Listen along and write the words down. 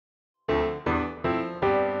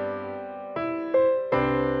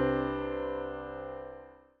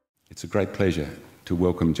It's a great pleasure to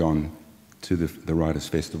welcome John to the Writers'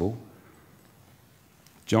 Festival.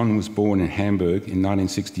 John was born in Hamburg in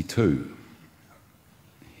 1962.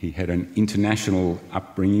 He had an international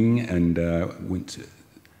upbringing and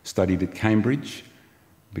studied at Cambridge,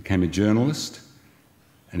 became a journalist,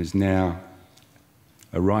 and is now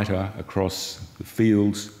a writer across the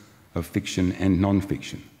fields of fiction and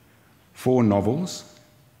non-fiction. 4 novels: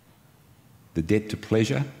 The Debt to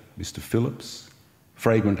Pleasure, Mr. Phillips,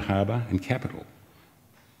 Fragrant Harbour and Capital,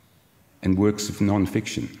 and works of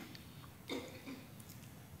non-fiction.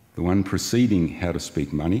 The one preceding How to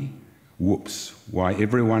Speak Money, Whoops, Why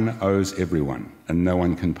Everyone Owes Everyone and No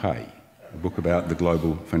One Can Pay, a book about the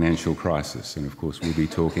global financial crisis. And of course we'll be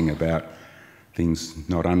talking about things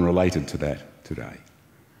not unrelated to that today.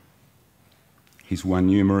 He's won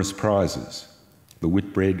numerous prizes: the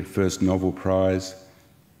Whitbread First Novel Prize,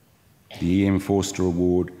 the E.M. Forster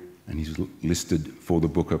Award, and he's listed for the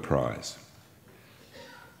Booker Prize.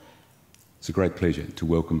 It's a great pleasure to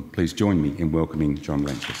welcome, please join me in welcoming John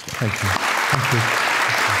Lanchester. Thank you. Thank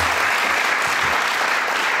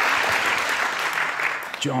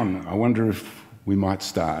you. John, I wonder if we might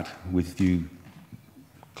start with you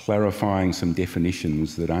clarifying some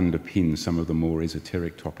definitions that underpin some of the more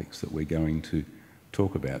esoteric topics that we're going to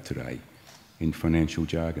talk about today in financial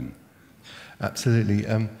jargon. Absolutely.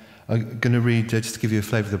 I'm going to read, just to give you a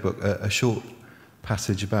flavour of the book, a short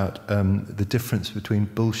passage about the difference between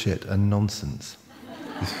bullshit and nonsense.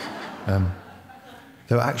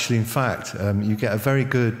 Though actually, in fact, you get a very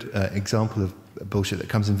good example of bullshit that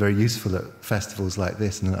comes in very useful at festivals like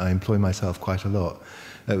this, and I employ myself quite a lot,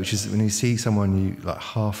 which is when you see someone you like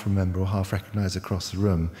half remember or half recognise across the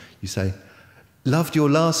room, you say, "Loved your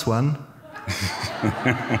last one."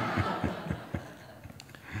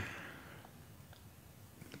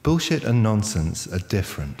 Bullshit and nonsense are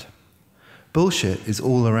different. Bullshit is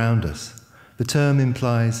all around us. The term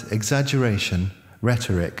implies exaggeration,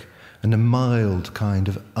 rhetoric, and a mild kind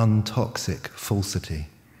of untoxic falsity.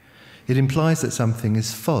 It implies that something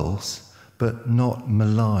is false, but not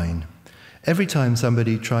malign. Every time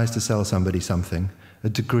somebody tries to sell somebody something, a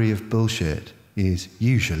degree of bullshit is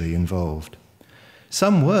usually involved.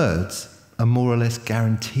 Some words are more or less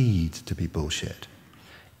guaranteed to be bullshit.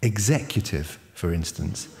 Executive, for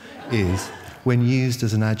instance, is, when used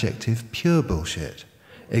as an adjective, pure bullshit.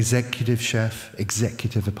 Executive chef,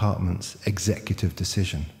 executive apartments, executive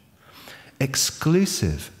decision.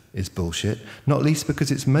 Exclusive is bullshit, not least because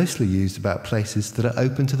it's mostly used about places that are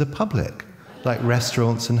open to the public, like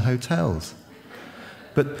restaurants and hotels.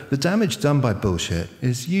 But the damage done by bullshit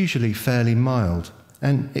is usually fairly mild,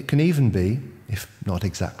 and it can even be, if not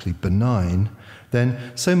exactly benign, then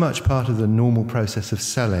so much part of the normal process of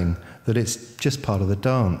selling that it's just part of the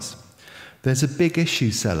dance. There's a big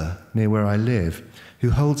issue seller near where I live who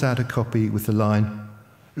holds out a copy with the line,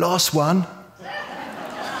 "Last one."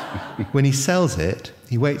 When he sells it,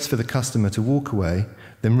 he waits for the customer to walk away,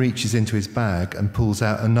 then reaches into his bag and pulls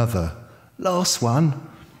out another, "Last one."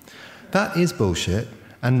 That is bullshit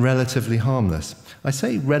and relatively harmless. I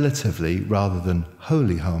say relatively rather than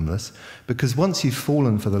wholly harmless because once you've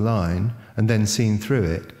fallen for the line and then seen through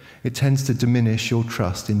it, it tends to diminish your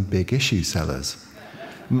trust in big issue sellers.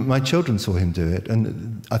 My children saw him do it,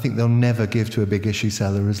 and I think they'll never give to a big issue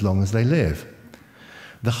seller as long as they live.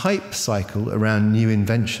 The hype cycle around new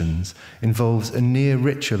inventions involves a near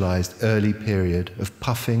ritualized early period of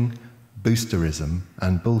puffing, boosterism,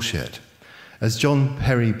 and bullshit. As John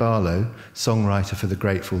Perry Barlow, songwriter for the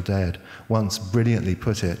Grateful Dead, once brilliantly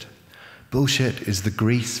put it, "Bullshit is the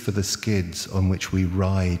grease for the skids on which we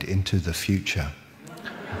ride into the future."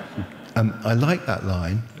 I like that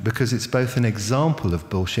line because it's both an example of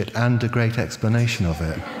bullshit and a great explanation of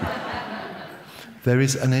it. There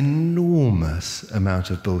is an enormous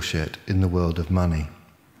amount of bullshit in the world of money.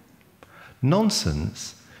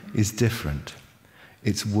 Nonsense is different.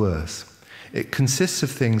 It's worse. It consists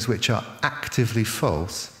of things which are actively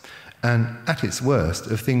false, and at its worst,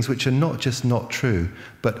 of things which are not just not true,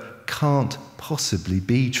 but can't possibly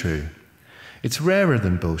be true. It's rarer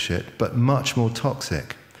than bullshit, but much more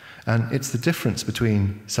toxic. And it's the difference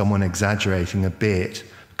between someone exaggerating a bit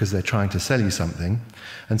because they're trying to sell you something,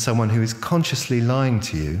 and someone who is consciously lying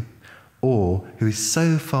to you, or who is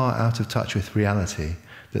so far out of touch with reality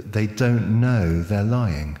that they don't know they're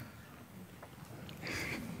lying.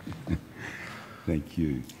 Thank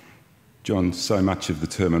you. John, so much of the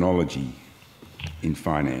terminology in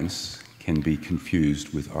finance can be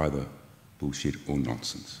confused with either bullshit or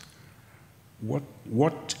nonsense. What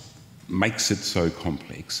makes it so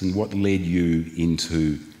complex, and what led you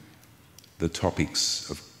into the topics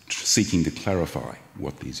of seeking to clarify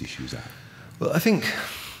what these issues are? Well, I think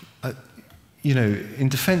you know, in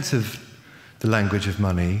defense of the language of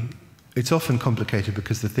money, it's often complicated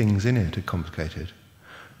because the things in it are complicated.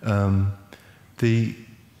 The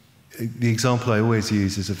example I always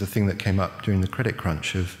use is of the thing that came up during the credit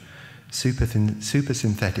crunch of super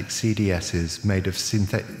synthetic CDSs made of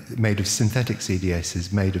synthetic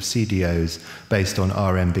CDSs made of CDOs based on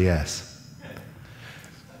RMBS,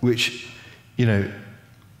 which, you know,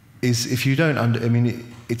 is, if you don't I mean,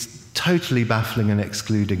 it's totally baffling and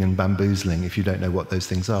excluding and bamboozling if you don't know what those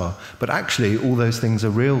things are. But actually, all those things are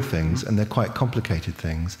real things, and they're quite complicated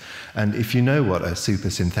things. And if you know what a super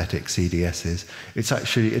synthetic CDS is,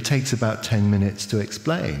 it takes about 10 minutes to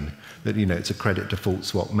explain that, you know, it's a credit default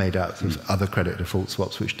swap made out of other credit default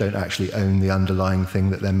swaps which don't actually own the underlying thing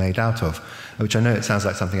that they're made out of. Which I know it sounds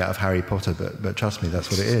like something out of Harry Potter, but trust me, that's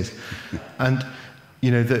what it is. And,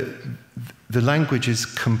 you know, the language is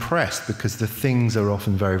compressed because the things are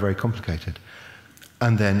often very, very complicated.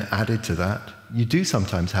 And then added to that, you do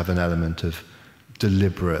sometimes have an element of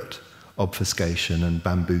deliberate obfuscation and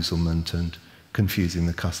bamboozlement and confusing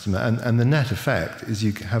the customer. And the net effect is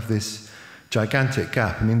you have this gigantic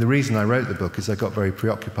gap. I mean, the reason I wrote the book is I got very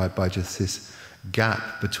preoccupied by just this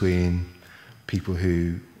gap between people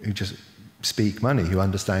who just speak money, who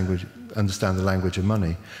understand the language of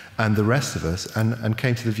money, and the rest of us, and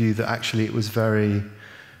came to the view that actually it was very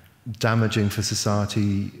damaging for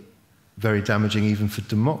society, very damaging even for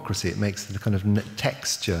democracy. It makes the kind of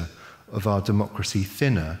texture of our democracy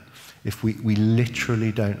thinner if we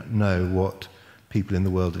literally don't know what people in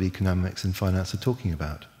the world of economics and finance are talking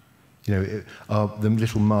about. You know, the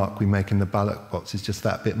little mark we make in the ballot box is just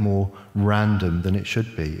that bit more random than it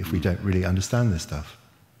should be if we don't really understand this stuff.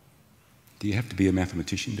 Do you have to be a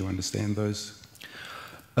mathematician to understand those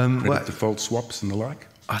credit default swaps and the like?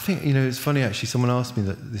 I think, you know, it's funny actually, someone asked me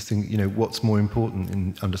this thing, you know, what's more important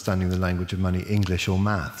in understanding the language of money, English or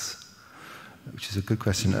maths? Which is a good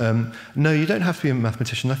question. No, you don't have to be a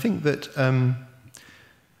mathematician. I think that,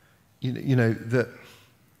 you know, that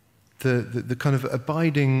the kind of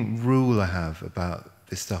abiding rule I have about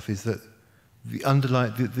this stuff is that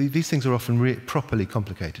these things are often properly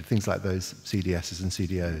complicated, things like those CDSs and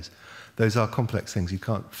CDOs. Those are complex things, you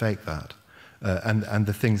can't fake that. And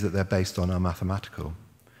the things that they're based on are mathematical.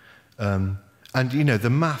 And, you know, the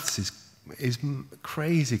maths is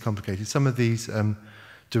crazy complicated. Some of these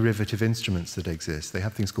derivative instruments that exist, they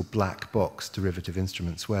have things called black box derivative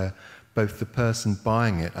instruments where both the person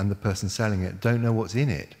buying it and the person selling it don't know what's in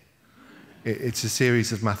it. It's a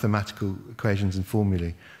series of mathematical equations and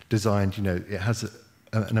formulae designed, you know, it has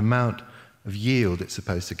an amount of yield it's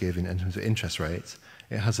supposed to give in terms of interest rates.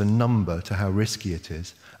 It has a number to how risky it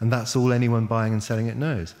is, and that's all anyone buying and selling it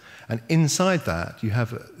knows. And inside that, you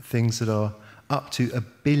have things that are up to 1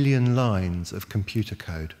 billion lines of computer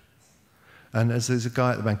code. And as there's a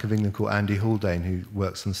guy at the Bank of England called Andy Haldane who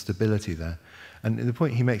works on stability there, and the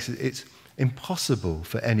point he makes is it's impossible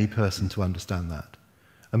for any person to understand that.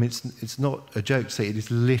 I mean, it's not a joke to say it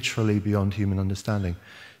is literally beyond human understanding.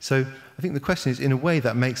 So I think the question is, in a way,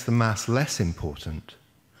 that makes the maths less important.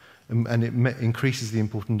 And it increases the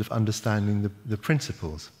importance of understanding the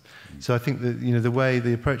principles. So I think that, you know,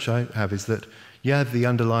 the approach I have is that, yeah, the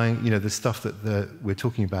underlying, you know, the stuff that we're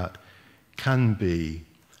talking about can be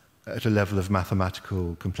at a level of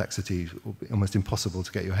mathematical complexity almost impossible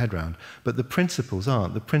to get your head around. But the principles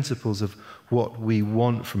aren't. The principles of what we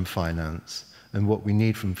want from finance and what we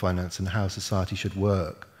need from finance and how society should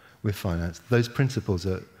work with finance, those principles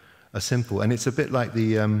are simple. And it's a bit like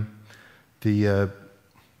the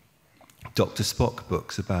Dr. Spock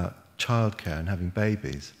books about childcare and having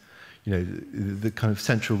babies. You know, the kind of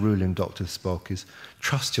central rule in Dr. Spock is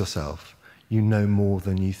trust yourself. You know more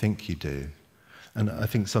than you think you do. And I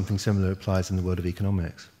think something similar applies in the world of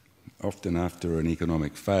economics. Often after an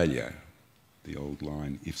economic failure, the old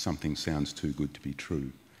line, if something sounds too good to be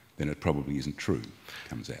true, then it probably isn't true,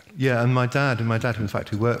 comes out. Yeah, and my dad, in fact,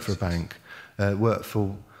 who worked for a bank, worked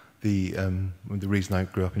for the reason I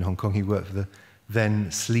grew up in Hong Kong, he worked for the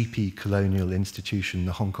then sleepy colonial institution,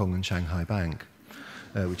 the Hong Kong and Shanghai Bank,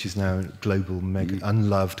 which is now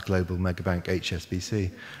unloved global mega bank,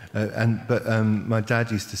 HSBC. But my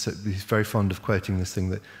dad used to say, he's very fond of quoting this thing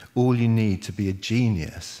that all you need to be a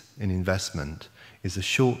genius in investment is a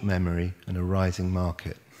short memory and a rising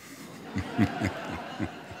market.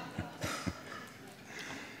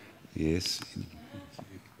 Yes.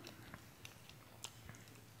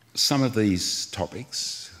 Some of these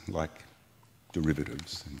topics, like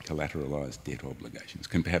derivatives and collateralized debt obligations,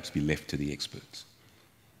 can perhaps be left to the experts.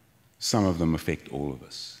 Some of them affect all of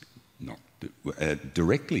us, not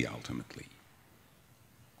directly, ultimately.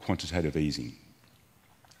 Quantitative easing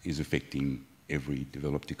is affecting every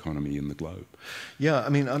developed economy in the globe. Yeah, I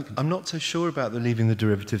mean, I'm not so sure about the leaving the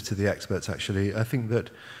derivatives to the experts, actually. I think that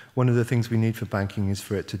one of the things we need for banking is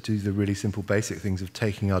for it to do the really simple basic things of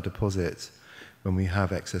taking our deposits when we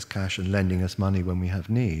have excess cash and lending us money when we have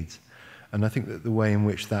needs. And I think that the way in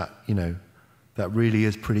which that, you know, that really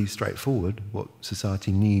is pretty straightforward, what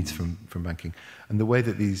society needs from banking. And the way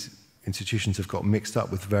that these institutions have got mixed up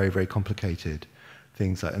with very, very complicated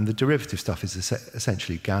things like, and the derivative stuff is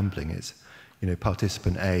essentially gambling. It's, you know,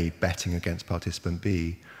 participant A betting against participant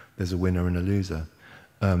B, there's a winner and a loser.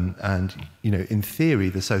 And, you know, in theory,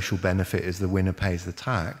 the social benefit is the winner pays the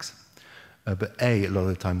tax, but A, a lot of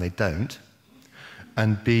the time they don't.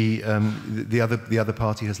 And B, the other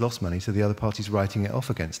party has lost money, so the other party's writing it off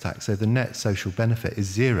against tax. So the net social benefit is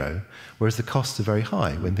zero, whereas the costs are very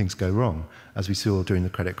high when things go wrong, as we saw during the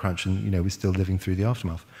credit crunch, and, you know, we're still living through the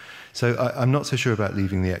aftermath. So I'm not so sure about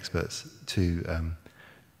leaving the experts to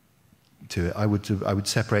it. I would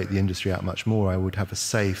separate the industry out much more. I would have a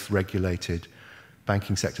safe, regulated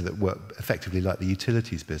banking sector that worked effectively like the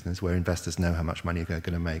utilities business, where investors know how much money they're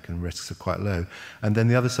going to make and risks are quite low. And then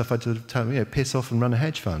the other stuff I'd sort of tell them, you know, piss off and run a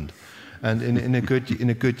hedge fund. And in a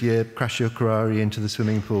good year, crash your Ferrari into the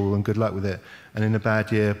swimming pool and good luck with it. And in a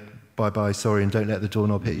bad year, bye-bye, sorry, and don't let the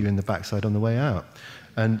doorknob hit you in the backside on the way out.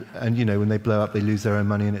 And you know, when they blow up, they lose their own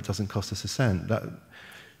money and it doesn't cost us a cent.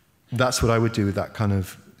 That's what I would do with that kind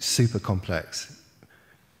of super complex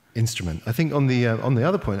instrument. I think on the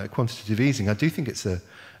other point, like quantitative easing, I do think it's a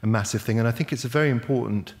massive thing, and I think it's a very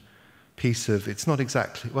important piece of, it's not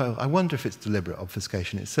exactly, well, I wonder if it's deliberate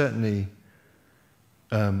obfuscation. It's certainly,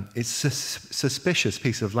 it's a suspicious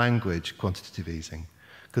piece of language, quantitative easing,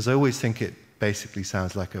 because I always think it basically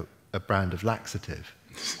sounds like a brand of laxative.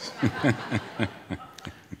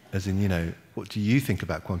 As in, you know, what do you think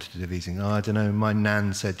about quantitative easing? Oh, I don't know, my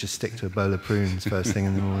nan said just stick to a bowl of prunes first thing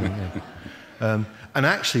in the morning. Yeah. And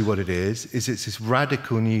actually what it is it's this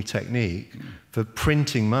radical new technique for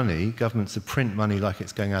printing money, governments to print money like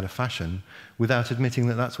it's going out of fashion, without admitting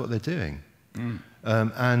that that's what they're doing.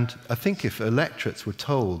 And I think if electorates were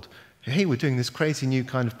told, hey, we're doing this crazy new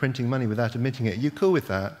kind of printing money without admitting it, are you cool with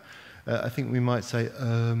that? I think we might say,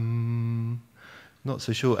 not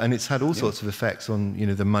so sure. And it's had all sorts of effects on, you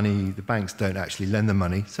know, the money, the banks don't actually lend the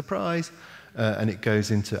money, surprise, and it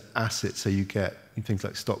goes into assets, so you get things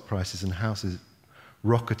like stock prices and houses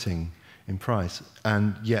rocketing in price,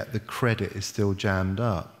 and yet the credit is still jammed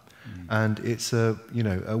up. And it's a, you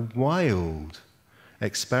know, a wild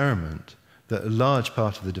experiment that a large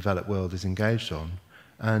part of the developed world is engaged on,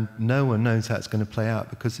 and no one knows how it's going to play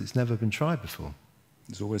out because it's never been tried before.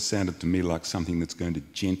 It's always sounded to me like something that's going to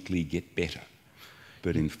gently get better.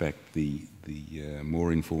 But in fact, the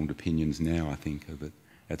more informed opinions now, I think, are that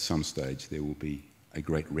at some stage there will be a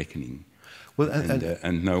great reckoning. Well,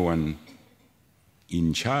 and no one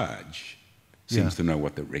in charge seems to know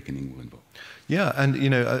what the reckoning will involve. Yeah, and you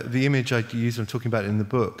know, the image I use, I'm talking about it in the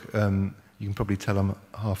book, you can probably tell I'm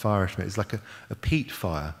half Irish, but it's like a peat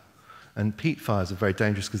fire. And peat fires are very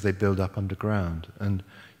dangerous because they build up underground. And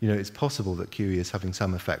you know, it's possible that QE is having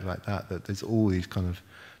some effect like that, that there's all these kind of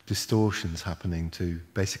distortions happening to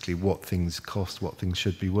basically what things cost, what things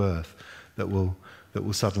should be worth, that will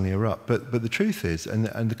suddenly erupt. But the truth is, and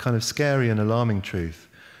the kind of scary and alarming truth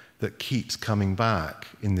that keeps coming back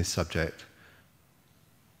in this subject,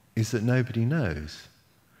 is that nobody knows.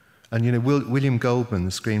 And you know, William Goldman,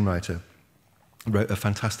 the screenwriter, wrote a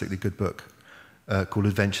fantastically good book called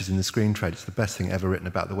Adventures in the Screen Trade. It's the best thing ever written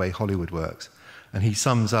about the way Hollywood works. And he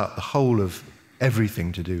sums up the whole of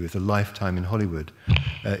everything to do with a lifetime in Hollywood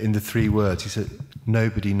in the 3 words. He said,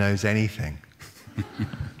 nobody knows anything.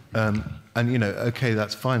 And, you know, okay,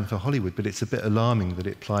 that's fine for Hollywood, but it's a bit alarming that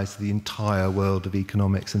it applies to the entire world of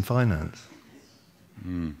economics and finance.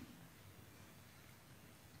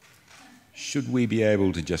 Should we be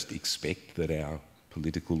able to just expect that our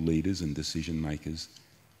political leaders and decision makers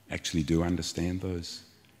actually do understand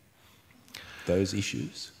those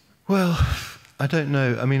issues? Well, I don't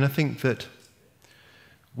know. I mean, I think that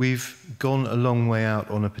we've gone a long way out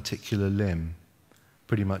on a particular limb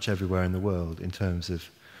pretty much everywhere in the world in terms of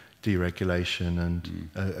deregulation and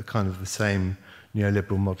a kind of the same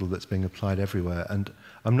neoliberal model that's being applied everywhere. And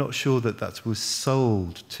I'm not sure that that was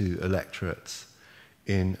sold to electorates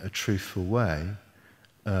in a truthful way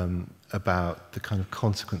about the kind of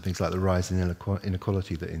consequent things like the rise in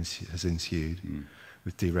inequality that has ensued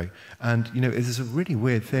with dereg. And, you know, it's a really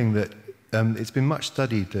weird thing that it's been much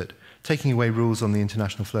studied that taking away rules on the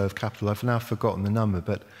international flow of capital, I've now forgotten the number,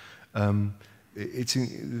 but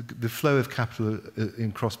the flow of capital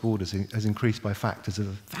in cross borders has increased by factors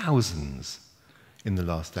of thousands in the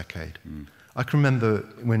last decade. I can remember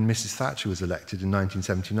when Mrs. Thatcher was elected in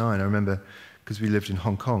 1979, I remember, because we lived in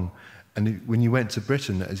Hong Kong, and when you went to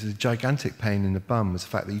Britain, it was a gigantic pain in the bum was the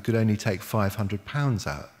fact that you could only take £500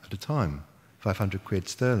 out at a time, 500 quid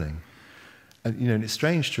sterling. And, you know, and it's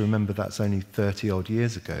strange to remember that's only 30-odd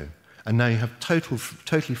years ago. And now you have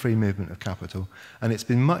totally free movement of capital, and it's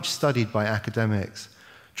been much studied by academics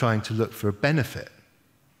trying to look for a benefit,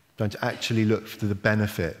 trying to actually look for the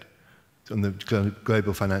benefit on the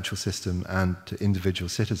global financial system and to individual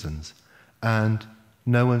citizens. And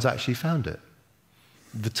no one's actually found it.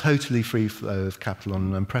 The totally free flow of capital on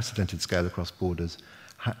an unprecedented scale across borders,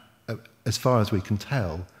 as far as we can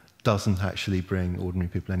tell, doesn't actually bring ordinary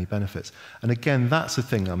people any benefits. And again, that's a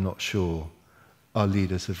thing I'm not sure our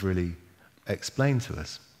leaders have really explained to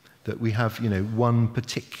us, that we have, you know, one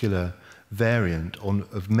particular variant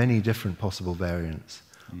of many different possible variants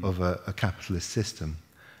of a capitalist system.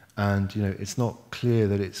 And, you know, it's not clear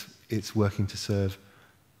that it's working to serve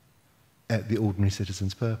the ordinary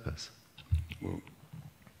citizen's purpose. Well,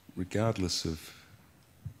 regardless of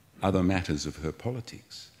other matters of her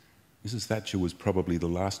politics, Mrs. Thatcher was probably the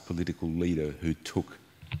last political leader who took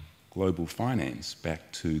global finance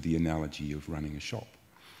back to the analogy of running a shop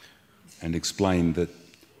and explained that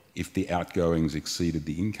if the outgoings exceeded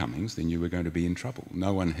the incomings, then you were going to be in trouble.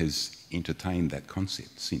 No one has entertained that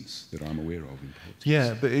concept since, that I'm aware of in politics.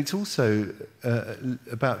 Yeah, but it's also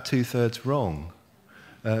about two-thirds wrong,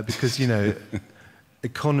 because, you know,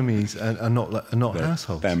 economies are not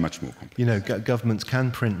households. They're much more complex. You know, governments can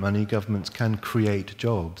print money, governments can create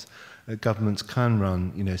jobs, governments can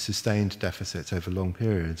run, you know, sustained deficits over long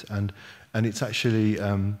periods, and it's actually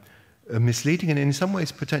a misleading and in some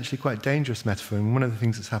ways potentially quite dangerous metaphor. And one of the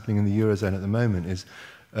things that's happening in the Eurozone at the moment is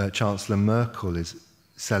Chancellor Merkel is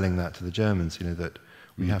selling that to the Germans, you know, that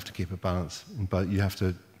we have to keep a balance, but you have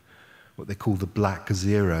to, what they call the black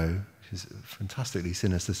zero, which is a fantastically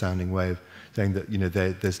sinister sounding way of saying that, you know,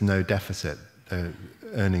 there's no deficit, their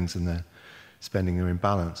earnings and their spending are in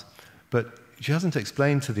balance. But she hasn't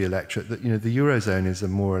explained to the electorate that, you know, the Eurozone is a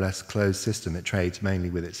more or less closed system. It trades mainly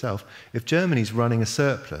with itself. If Germany's running a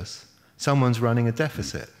surplus, someone's running a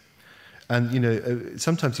deficit. And, you know,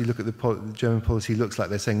 sometimes you look at the German policy, it looks like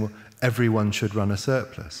they're saying, well, everyone should run a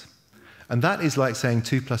surplus. And that is like saying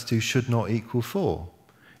 2 + 2 should not equal 4.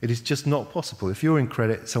 It is just not possible. If you're in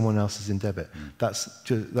credit, someone else is in debit. That's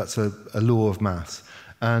a law of maths.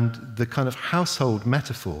 And the kind of household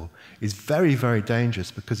metaphor is very, very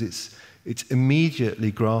dangerous because it's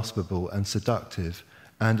immediately graspable and seductive,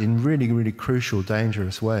 and in really, really crucial,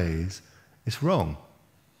 dangerous ways, it's wrong.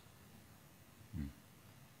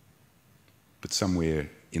 But somewhere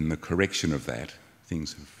in the correction of that,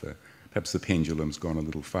 things have, perhaps the pendulum's gone a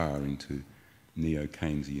little far into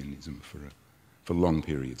neo-Keynesianism for long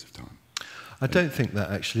periods of time. I don't think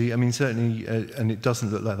that, actually. I mean, certainly, and it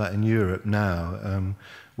doesn't look like that in Europe now,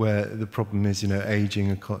 where the problem is, you know,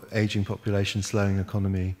 aging population, slowing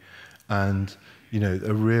economy, and, you know,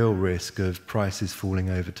 a real risk of prices falling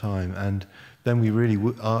over time. And then we really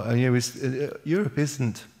are, you know, Europe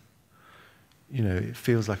isn't, you know, it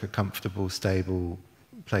feels like a comfortable, stable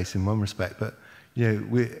place in one respect, but, you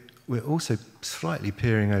know, we're also slightly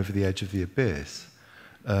peering over the edge of the abyss,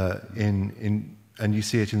 and you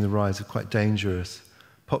see it in the rise of quite dangerous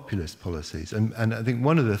populist policies. And I think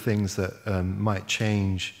one of the things that might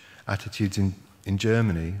change attitudes in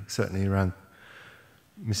Germany, certainly around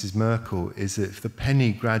Mrs. Merkel, is that if the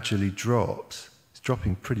penny gradually drops, it's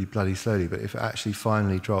dropping pretty bloody slowly, but if it actually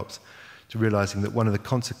finally drops, to realising that one of the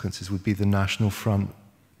consequences would be the National Front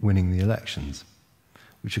winning the elections,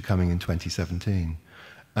 which are coming in 2017.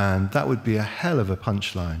 And that would be a hell of a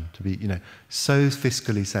punchline, to be, you know, so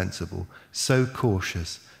fiscally sensible, so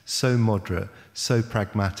cautious, so moderate, so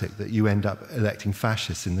pragmatic that you end up electing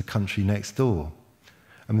fascists in the country next door.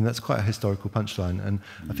 I mean, that's quite a historical punchline. And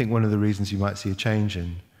I think one of the reasons you might see a change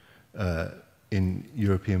in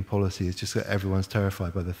European policy is just that everyone's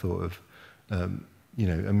terrified by the thought of, you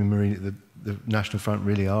know, I mean, the National Front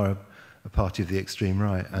really are a party of the extreme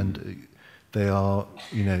right, and they are,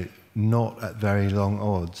 you know, not at very long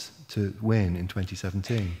odds to win in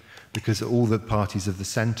 2017, because all the parties of the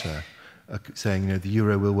centre are saying, you know, the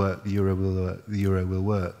euro will work, the euro will work, the euro will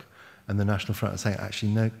work, and the National Front are saying,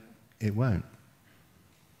 actually, no, it won't.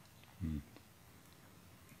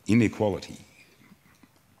 Inequality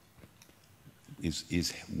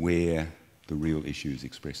is where the real issues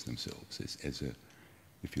express themselves.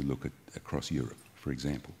 If you look at across Europe, for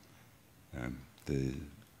example,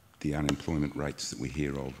 the unemployment rates that we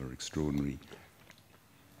hear of are extraordinary.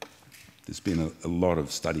 There's been a lot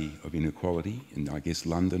of study of inequality, and I guess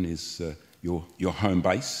London is your home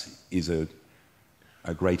base is a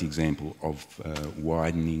a great example of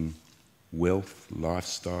widening wealth,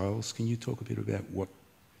 lifestyles. Can you talk a bit about what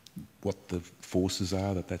the forces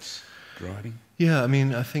are that's driving? Yeah, I mean,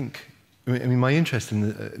 my interest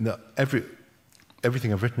in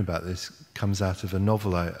everything I've written about this comes out of a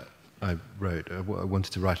novel I wrote. I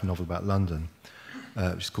wanted to write a novel about London,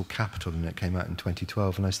 which is called Capital, and it came out in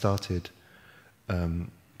 2012. And I started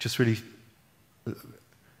just really, the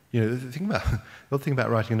odd thing about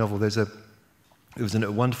writing a novel. There was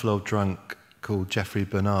a wonderful old drunk called Geoffrey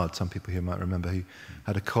Bernard. Some people here might remember. Who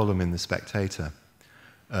had a column in The Spectator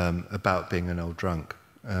about being an old drunk.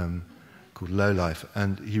 Called Lowlife,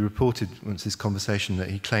 and he reported once this conversation that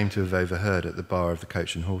he claimed to have overheard at the bar of the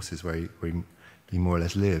Coach and Horses, where he more or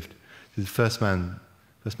less lived. So the first man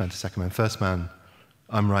to second man. First man,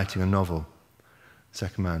 I'm writing a novel.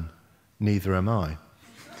 Second man, neither am I.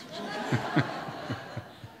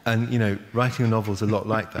 And writing a novel is a lot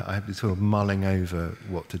like that. I had to sort of mulling over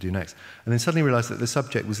what to do next, and then suddenly realised that the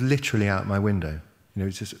subject was literally out my window.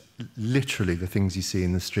 It's just literally the things you see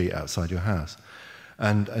in the street outside your house.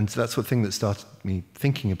 And so that's the thing that started me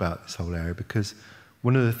thinking about this whole area, because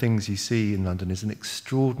one of the things you see in London is an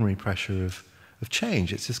extraordinary pressure of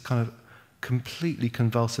change. It's just kind of completely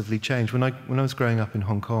convulsively changed. When I was growing up in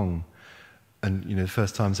Hong Kong, and the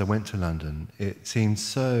first times I went to London, it seemed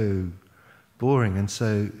so boring and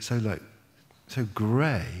so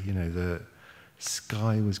grey. The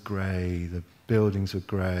sky was grey, the buildings were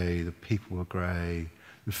grey, the people were grey,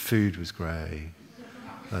 the food was grey.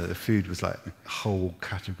 The food was like a whole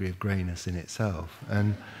category of greyness in itself.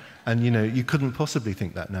 And you couldn't possibly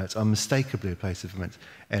think that now. It's unmistakably a place of immense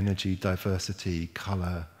energy, diversity,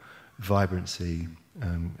 colour, vibrancy,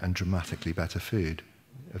 and dramatically better food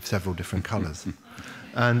of several different colours.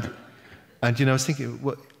 and I was thinking,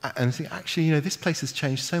 actually, this place has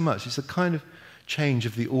changed so much. It's a kind of change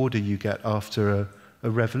of the order you get after a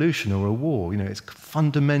revolution or a war. It's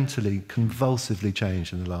fundamentally, convulsively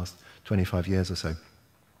changed in the last 25 years or so.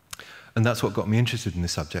 And that's what got me interested in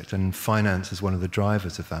this subject, and finance is one of the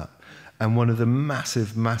drivers of that. And one of the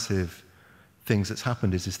massive, massive things that's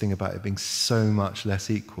happened is this thing about it being so much less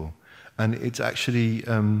equal. And it's actually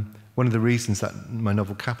one of the reasons that my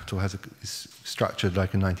novel Capital is structured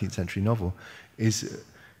like a 19th century novel is,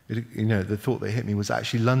 the thought that hit me was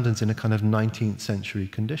actually London's in a kind of 19th century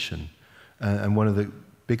condition. And one of the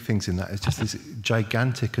big things in that is just this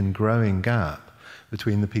gigantic and growing gap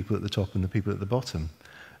between the people at the top and the people at the bottom.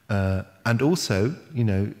 And also,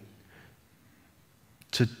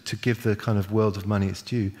 to give the kind of world of money its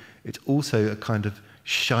due, it's also a kind of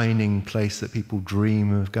shining place that people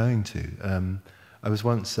dream of going to. I was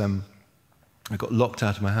once, I got locked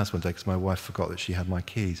out of my house one day because my wife forgot that she had my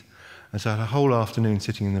keys. And so I had a whole afternoon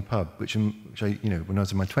sitting in the pub, which I, when I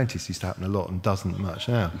was in my 20s, used to happen a lot and doesn't much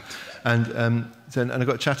now. And I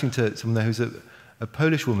got chatting to someone there who's a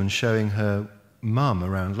Polish woman showing her mum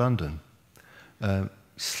around London.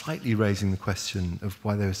 Slightly raising the question of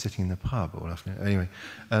why they were sitting in the pub all afternoon. Anyway,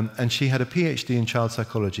 and she had a PhD in child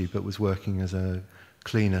psychology, but was working as a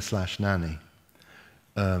cleaner/nanny.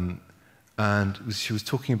 And she was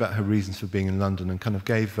talking about her reasons for being in London and kind of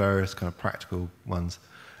gave various kind of practical ones.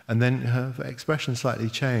 And then her expression slightly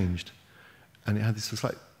changed, and it had this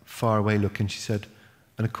like faraway look. And she said,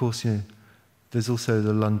 "And of course, there's also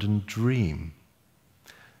the London dream."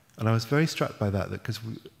 And I was very struck by that because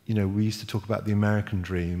we used to talk about the American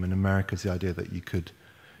dream, and America's the idea that you could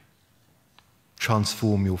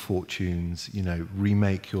transform your fortunes,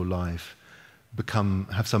 remake your life,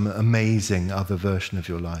 have some amazing other version of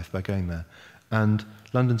your life by going there. And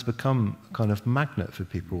London's become a kind of magnet for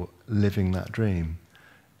people living that dream.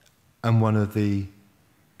 And one of the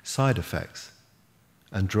side effects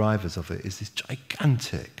and drivers of it is this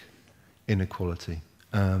gigantic inequality.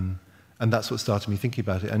 And that's what started me thinking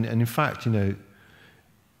about it. And in fact, I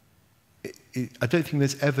don't think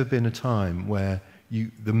there's ever been a time where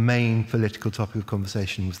the main political topic of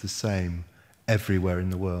conversation was the same everywhere in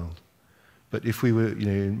the world. But if we were,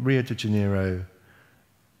 in Rio de Janeiro,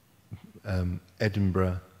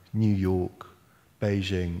 Edinburgh, New York,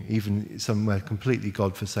 Beijing, even somewhere completely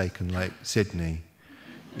godforsaken like Sydney,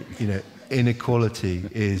 inequality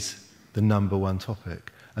is the number one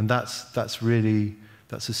topic. And that's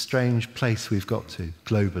a strange place we've got to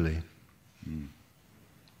globally. Mm.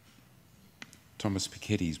 Thomas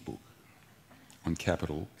Piketty's book on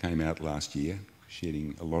Capital came out last year,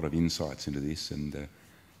 shedding a lot of insights into this, and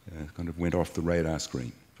kind of went off the radar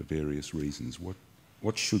screen for various reasons.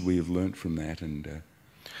 What should we have learnt from that, and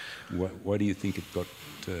why do you think it got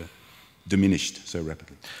diminished so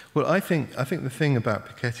rapidly? Well, I think the thing about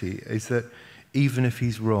Piketty is that even if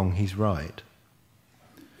he's wrong, he's right.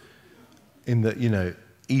 in that,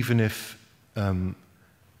 even if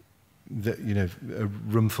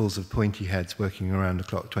roomfuls of pointy heads working around the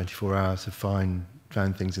clock 24 hours have found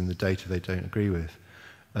things in the data they don't agree with,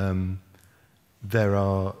 there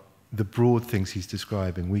are the broad things he's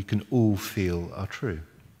describing we can all feel are true.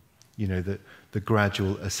 The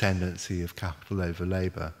gradual ascendancy of capital over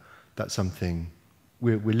labour, that's something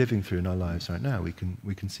we're living through in our lives right now. We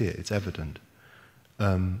can see it, it's evident.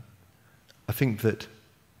 I think that,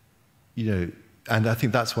 and I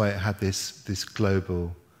think that's why it had this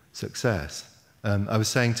global success. I was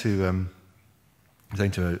saying to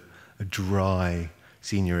a dry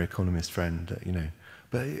senior economist friend,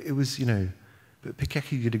 but it was, but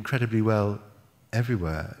Piketty did incredibly well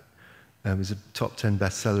everywhere. It was a top 10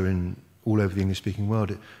 bestseller all over the English-speaking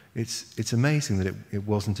world. It's amazing that it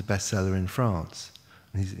wasn't a bestseller in France.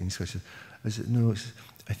 And he said, no,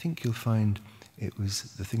 I think you'll find it was,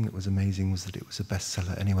 the thing that was amazing was that it was a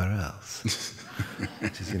bestseller anywhere else.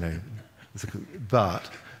 Which is, but,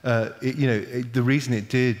 the reason it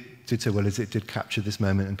did so well is it did capture this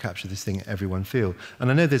moment and capture this thing everyone feel. And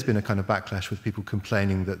I know there's been a kind of backlash with people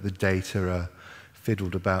complaining that the data are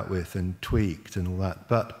fiddled about with and tweaked and all that.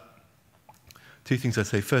 But two things I'd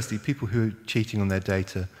say. Firstly, people who are cheating on their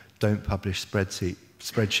data don't publish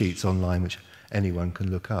spreadsheets online which anyone can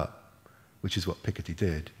look up, which is what Piketty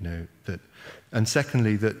did. And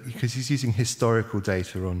secondly, that because he's using historical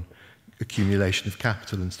data on accumulation of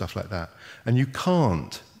capital and stuff like that, and you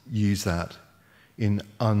can't use that in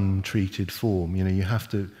untreated form. You have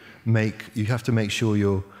to make sure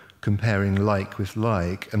you're comparing like with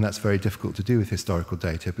like, and that's very difficult to do with historical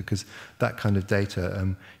data because that kind of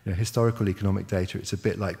data, historical economic data, it's a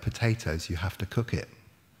bit like potatoes. You have to cook it,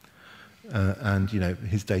 and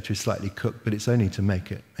his data is slightly cooked, but it's only to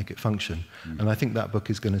make it function. And I think that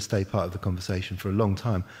book is going to stay part of the conversation for a long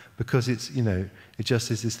time because it's it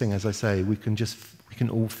just is this thing. As I say, we can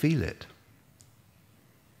all feel it.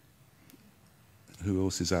 Who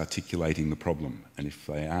else is articulating the problem? And if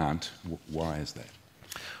they aren't, why is that?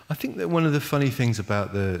 I think that one of the funny things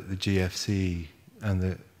about the GFC and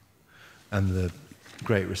the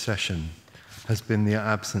Great Recession has been the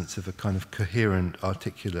absence of a kind of coherent,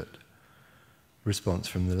 articulate response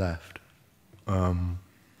from the left. I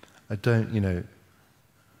don't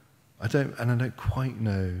quite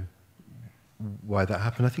know why that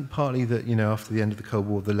happened. I think partly that, after the end of the Cold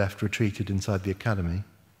War, the left retreated inside the academy.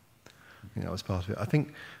 I think that was part of it. I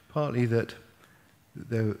think partly that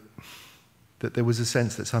there was a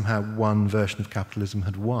sense that somehow one version of capitalism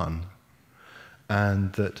had won,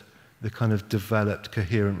 and that the kind of developed,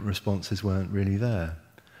 coherent responses weren't really there.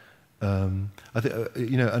 I think,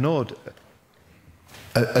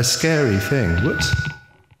 a scary thing. Whoops.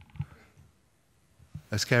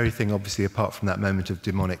 A scary thing, obviously, apart from that moment of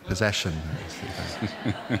demonic possession,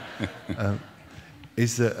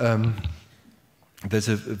 is that. There's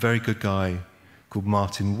a very good guy called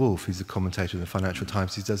Martin Wolf, who's a commentator in the Financial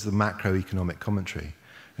Times. He does the macroeconomic commentary.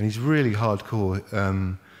 And he's really hardcore.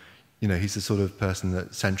 He's the sort of person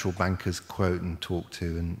that central bankers quote and talk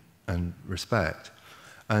to and respect.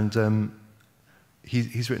 And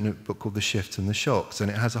he's written a book called The Shifts and the Shocks,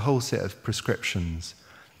 and it has a whole set of prescriptions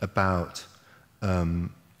about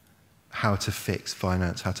how to fix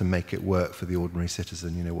finance, how to make it work for the ordinary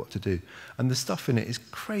citizen, what to do. And the stuff in it is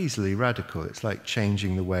crazily radical. It's like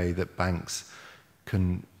changing the way that banks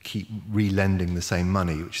can keep re-lending the same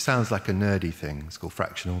money, which sounds like a nerdy thing. It's called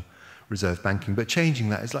fractional reserve banking. But changing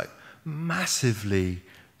that is like massively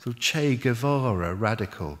sort of Che Guevara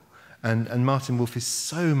radical. And Martin Wolf is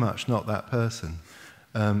so much not that person.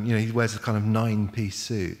 He wears a kind of 9-piece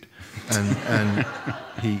suit. And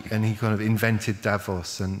he kind of invented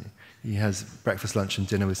Davos, and he has breakfast, lunch, and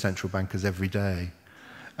dinner with central bankers every day.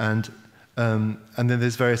 And then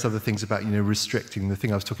there's various other things about, restricting the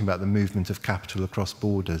thing I was talking about, the movement of capital across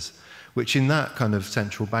borders, which in that kind of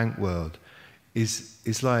central bank world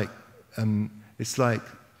is like, it's like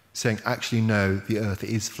saying, actually, no, the earth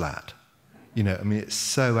is flat. It's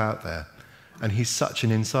so out there. And he's such an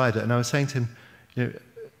insider. And I was saying to him,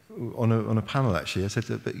 on a panel, actually, I said,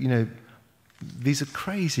 but, these are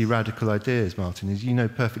crazy radical ideas, Martin. As you know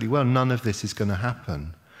perfectly well, none of this is going to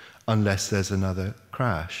happen unless there's another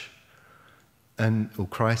crash or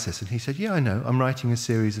crisis. And he said, yeah, I know. I'm writing a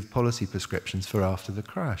series of policy prescriptions for after the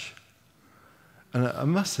crash. And I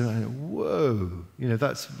must have said, whoa,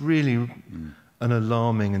 that's really an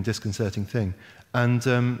alarming and disconcerting thing. And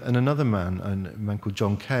another man, a man called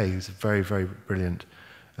John Kay, who's a very, very brilliant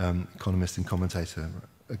economist and commentator,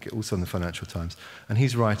 also in the Financial Times, and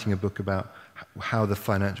he's writing a book about what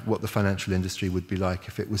the financial industry would be like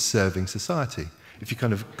if it was serving society, if you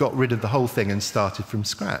kind of got rid of the whole thing and started from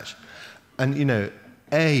scratch. And, you know,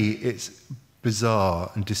 it's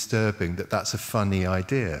bizarre and disturbing that that's a funny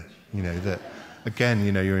idea, you know, that, again,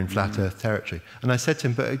 you know, you're in flat earth territory. And I said to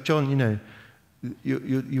him, but John, you know,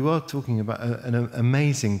 you are talking about an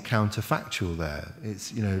amazing counterfactual there.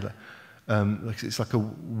 it's, you know, it's like a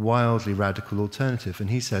wildly radical alternative. And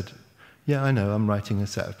he said, yeah, I know, I'm writing a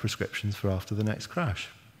set of prescriptions for after the next crash.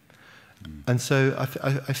 And so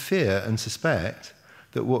I fear and suspect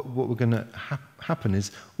that what we're going to happen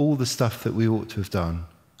is all the stuff that we ought to have done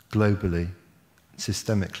globally,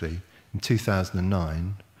 systemically, in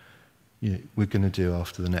 2009, you know, we're going to do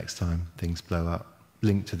after the next time things blow up,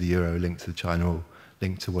 linked to the euro, linked to the China, or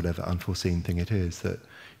linked to whatever unforeseen thing it is. That,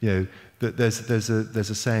 you know, that there's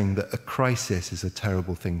a saying that a crisis is a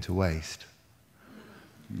terrible thing to waste.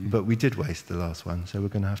 But we did waste the last one, so we're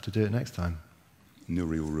going to have to do it next time.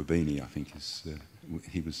 Nouriel Roubini, I think,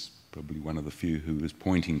 he was probably one of the few who was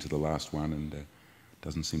pointing to the last one and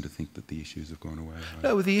doesn't seem to think that the issues have gone away.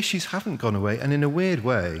 No, well, the issues haven't gone away, and in a weird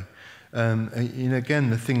way, you know, again,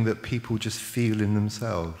 the thing that people just feel in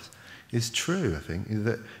themselves is true, I think,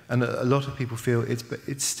 that, and a lot of people feel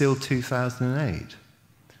it's still 2008.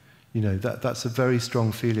 You know, that's a very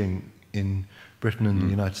strong feeling in Britain and the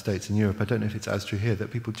United States and Europe. I don't know if it's as true here,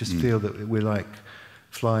 that people just feel that we're like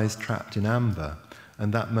flies trapped in amber,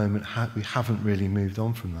 and that moment we haven't really moved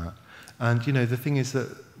on from that. And, you know, the thing is that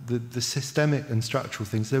the systemic and structural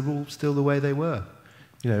things, they're all still the way they were.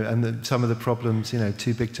 You know, and some of the problems, you know,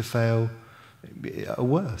 too big to fail, are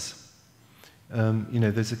worse. You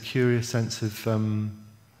know, there's a curious sense of,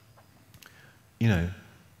 you know,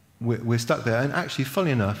 we're stuck there. And actually,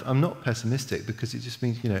 funny enough, I'm not pessimistic, because it just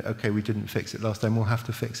means, you know, okay, we didn't fix it last time, we'll have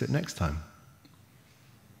to fix it next time.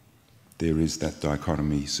 There is that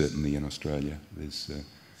dichotomy, certainly in Australia. There's,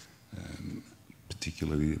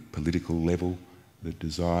 particularly at political level, the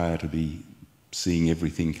desire to be seeing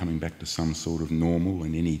everything coming back to some sort of normal,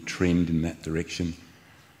 and any trend in that direction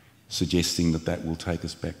suggesting that will take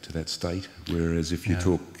us back to that state. Whereas if you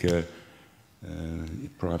talk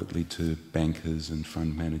privately to bankers and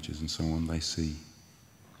fund managers and so on, they see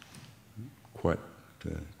quite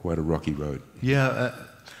a rocky road. Yeah,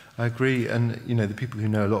 I agree. And, you know, the people who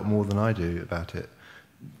know a lot more than I do about it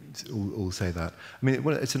all say that. I mean,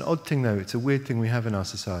 it's an odd thing, though. It's a weird thing we have in our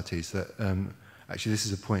societies that, actually, this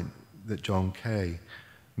is a point that John Kay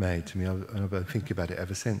made to me, and I've been thinking about it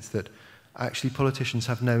ever since, that actually politicians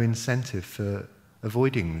have no incentive for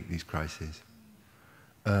avoiding these crises.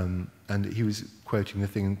 And he was quoting the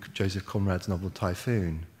thing in Joseph Conrad's novel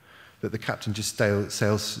Typhoon, that the captain just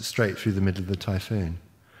sails straight through the middle of the typhoon,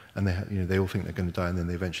 and they all think they're going to die, and then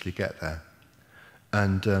they eventually get there.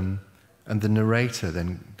 And the narrator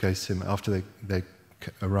then goes to him after they're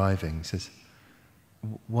arriving. He says,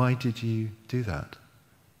 "Why did you do that?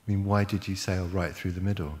 I mean, why did you sail right through the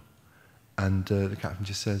middle?" And the captain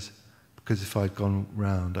just says, "Because if I'd gone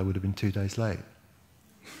round, I would have been 2 days late."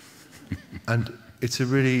 And it's a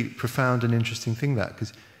really profound and interesting thing, that,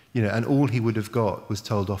 because, you know, and all he would have got was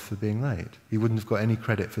told off for being late. He wouldn't have got any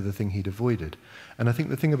credit for the thing he'd avoided. And I think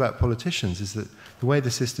the thing about politicians is that the way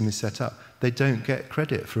the system is set up, they don't get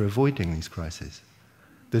credit for avoiding these crises.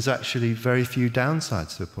 There's actually very few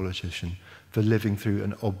downsides to a politician for living through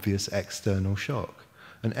an obvious external shock.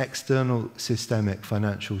 An external systemic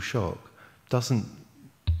financial shock doesn't,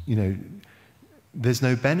 you know, there's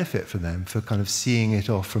no benefit for them for kind of seeing it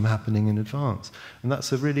off from happening in advance. And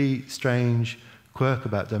that's a really strange quirk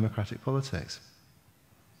about democratic politics.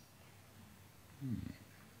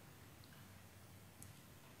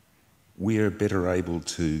 We're better able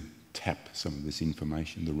to tap some of this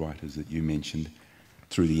information, the writers that you mentioned,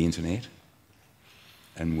 through the internet.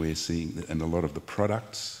 And we're seeing that, and a lot of the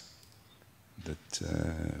products that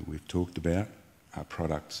we've talked about are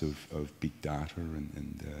products of big data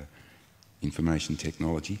and information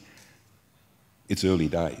technology. It's early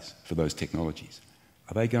days for those technologies.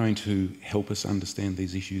 Are they going to help us understand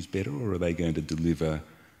these issues better, or are they going to deliver,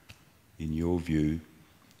 in your view,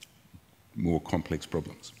 more complex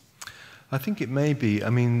problems? I think it may be. I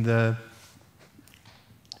mean, the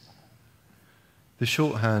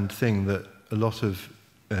shorthand thing that a lot of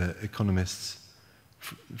economists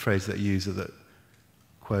phrase that use are that,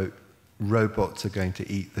 quote, robots are going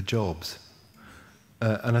to eat the jobs.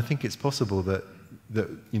 And I think it's possible that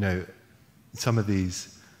you know, some of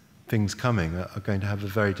these things coming are going to have a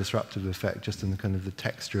very disruptive effect just in the kind of the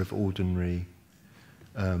texture of ordinary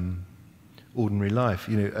life.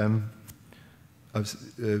 You know, a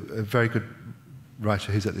very good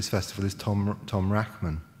writer who's at this festival is Tom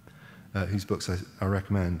Rachman, whose books I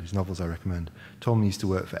recommend, his novels I recommend. Tom used to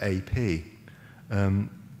work for AP,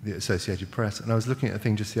 the Associated Press, and I was looking at a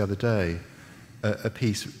thing just the other day a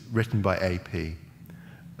piece written by AP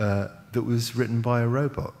that was written by a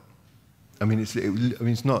robot. I mean,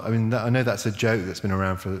 it's not. I mean, I know that's a joke that's been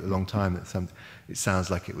around for a long time. It sounds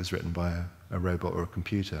like it was written by a robot or a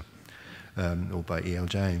computer, or by E.L.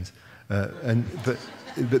 James.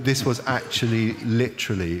 But this was actually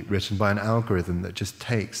literally written by an algorithm that just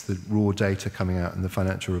takes the raw data coming out in the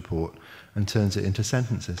financial report and turns it into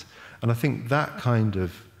sentences. And I think that kind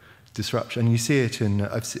of disruption, and you see it in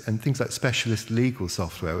things like specialist legal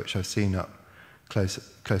software, which I've seen up close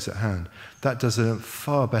at hand, that does a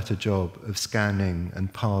far better job of scanning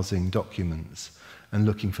and parsing documents and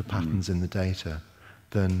looking for patterns in the data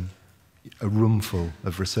than a roomful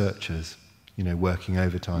of researchers, working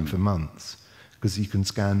overtime for months, because you can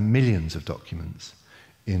scan millions of documents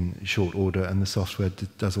in short order, and the software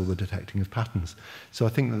does all the detecting of patterns. So I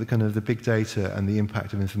think that the kind of the big data and the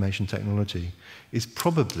impact of information technology is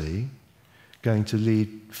probably going to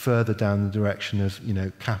lead further down the direction of,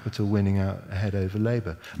 capital winning out ahead over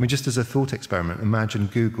labour. I mean, just as a thought experiment, imagine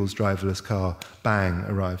Google's driverless car, bang,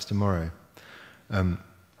 arrives tomorrow,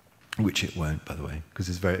 which it won't, by the way, because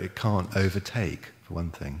it can't overtake, for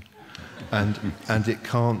one thing, and it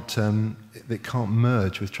can't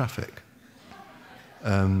merge with traffic.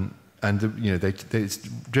 It's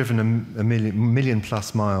driven a million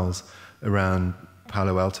plus miles around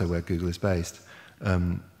Palo Alto, where Google is based,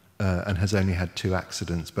 and has only had 2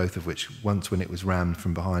 accidents, both of which, once when it was rammed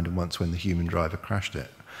from behind and once when the human driver crashed it.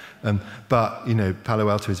 But Palo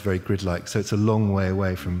Alto is very grid-like, so it's a long way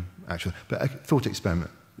away from actual. But a thought experiment,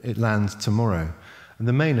 it lands tomorrow. And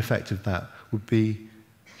the main effect of that would be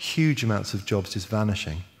huge amounts of jobs just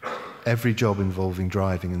vanishing. Every job involving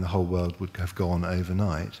driving in the whole world would have gone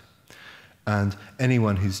overnight. And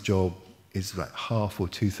anyone whose job is like half or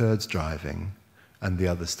 2/3 driving, and the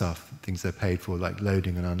other stuff, things they're paid for, like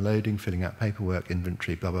loading and unloading, filling out paperwork,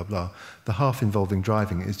 inventory, blah, blah, blah. The half involving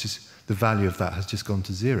driving is just, the value of that has just gone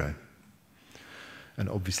to 0. And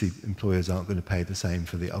obviously employers aren't going to pay the same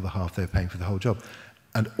for the other half they're paying for the whole job.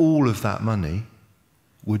 And all of that money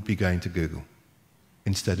would be going to Google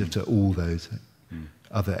instead of to all those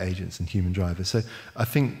other agents and human drivers. So I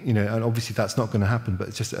think, and obviously that's not going to happen,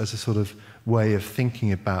 but just as a sort of way of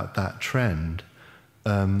thinking about that trend,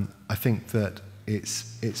 I think that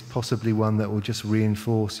it's possibly one that will just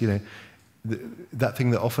reinforce, that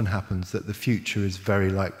thing that often happens, that the future is very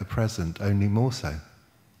like the present, only more so.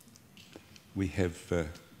 We have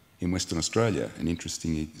in Western Australia an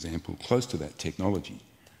interesting example close to that technology,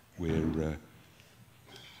 where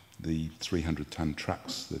the 300-tonne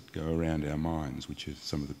trucks that go around our mines, which are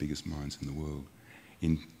some of the biggest mines in the world,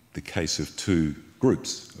 in the case of 2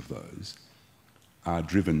 groups of those, are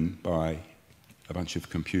driven by a bunch of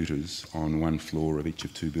computers on one floor of each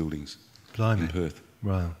of 2 buildings. Blimey. In Perth.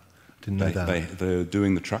 Wow, didn't know that. They're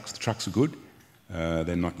doing the trucks. The trucks are good.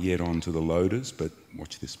 They're not yet onto the loaders, but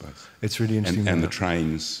watch this space. It's really interesting. And the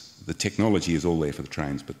trains, the technology is all there for the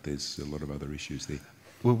trains, but there's a lot of other issues there.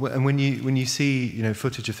 Well, and when you see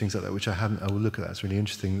footage of things like that, which I will look at that. It's really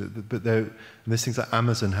interesting. But there's things like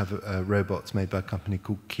Amazon have robots made by a company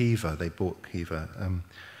called Kiva. They bought Kiva,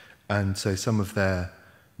 and so some of their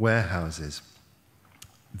warehouses,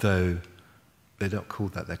 though they're not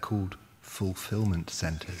called that, they're called fulfillment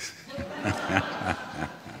centres.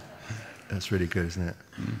 That's really good, isn't it?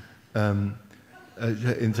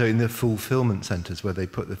 So in the fulfillment centres where they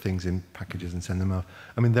put the things in packages and send them off,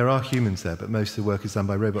 I mean, there are humans there, but most of the work is done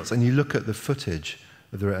by robots. And you look at the footage,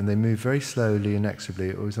 and they move very slowly,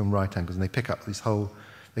 inexorably, always on right angles, and they pick up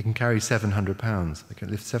they can carry 700 pounds. They can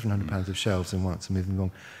lift 700 pounds of shelves in once and move them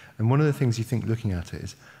along. And one of the things you think looking at it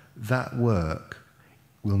is that work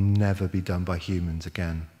will never be done by humans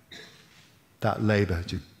again. That labour has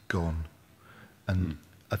just gone. And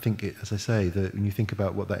I think, as I say, that when you think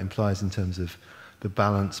about what that implies in terms of the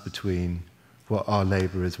balance between what our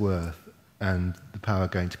labour is worth and the power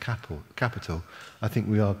going to capital, I think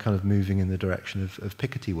we are kind of moving in the direction of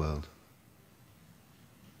Piketty world.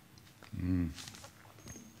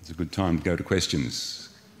 It's a good time to go to questions.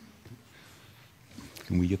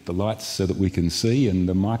 Can we get the lights so that we can see, and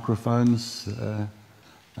the microphones?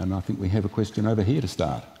 And I think we have a question over here to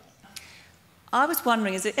start. I was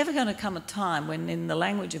wondering, is there ever going to come a time when in the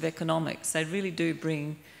language of economics, they really do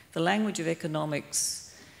bring the language of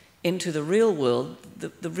economics into the real world,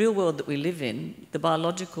 the real world that we live in, the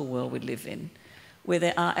biological world we live in, where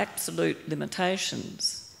there are absolute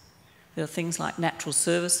limitations. There are things like natural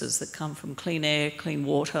services that come from clean air, clean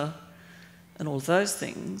water, and all those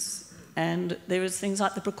things. And there is things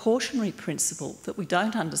like the precautionary principle that we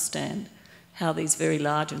don't understand how these very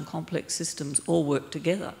large and complex systems all work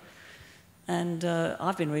together. And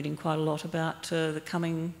I've been reading quite a lot about the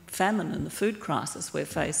coming famine and the food crisis we're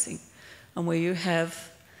facing, and where you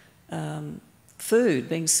have food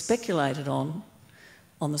being speculated on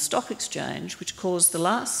the stock exchange, which caused the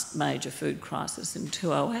last major food crisis in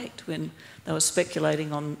 2008 when they were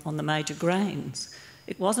speculating on the major grains.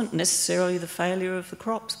 It wasn't necessarily the failure of the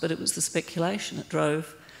crops, but it was the speculation that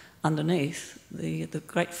drove underneath the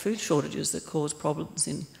great food shortages that caused problems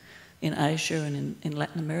in Asia and in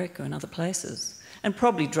Latin America and other places, and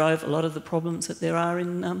probably drove a lot of the problems that there are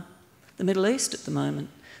in the Middle East at the moment.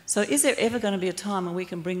 So is there ever going to be a time when we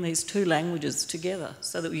can bring these two languages together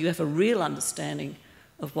so that you have a real understanding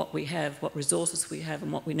of what we have, what resources we have,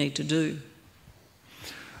 and what we need to do?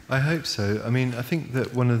 I hope so. I mean, I think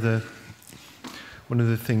that one of the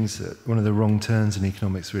wrong turns in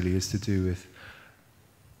economics really is to do with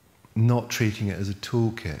not treating it as a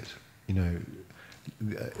toolkit, you know,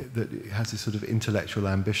 that it has this sort of intellectual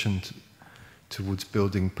ambition towards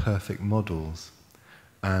building perfect models,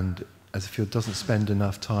 and as a field doesn't spend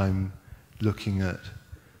enough time looking at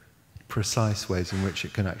precise ways in which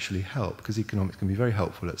it can actually help, because economics can be very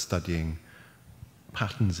helpful at studying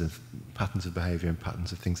patterns of behaviour and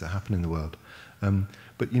patterns of things that happen in the world.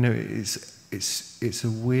 But you know, it's a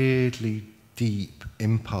weirdly deep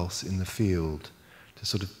impulse in the field to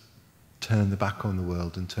sort of turn the back on the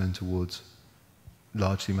world and turn towards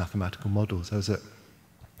largely mathematical models.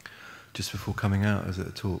 Just before coming out, I was at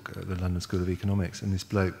a talk at the London School of Economics, and this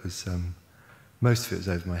bloke was, most of it was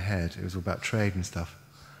over my head. It was all about trade and stuff.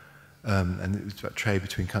 And it was about trade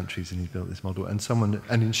between countries, and he built this model.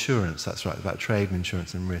 And insurance, that's right, about trade and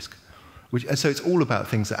insurance and risk. And so it's all about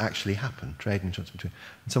things that actually happen, trade and insurance between.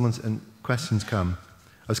 And questions come.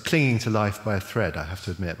 I was clinging to life by a thread, I have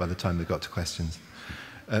to admit, by the time we got to questions.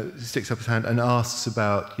 He sticks up his hand and asks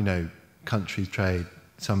about, you know, country trade,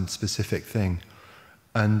 some specific thing.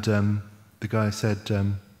 And the guy said,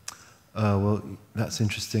 oh, well, that's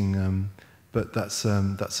interesting, but that's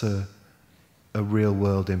a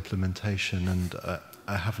real-world implementation, and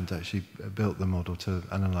I haven't actually built the model to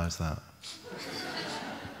analyse that.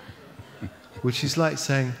 Which is like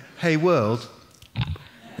saying, hey, world.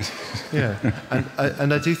 Yeah,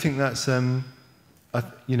 and I do think that's, I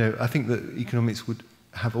think that economics would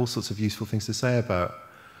have all sorts of useful things to say about,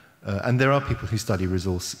 and there are people who study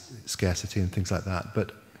resource scarcity and things like that,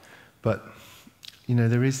 but you know,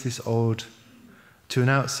 there is this odd, to an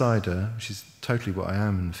outsider, which is totally what I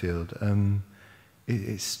am in the field,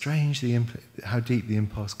 it's strange how deep the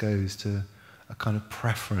impulse goes to a kind of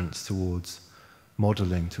preference towards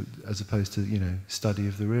modelling as opposed to, you know, study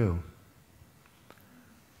of the real.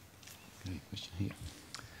 Okay, question here.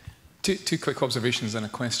 Two quick observations and a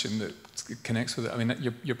question that connects with it. I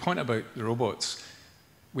mean, your point about the robots,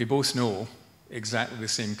 we both know exactly the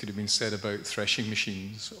same could have been said about threshing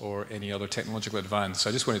machines or any other technological advance. So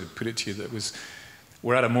I just wanted to put it to you that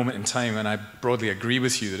we're at a moment in time, and I broadly agree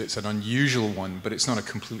with you that it's an unusual one, but it's not a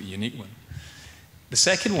completely unique one. The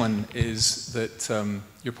second one is that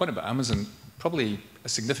your point about Amazon, probably a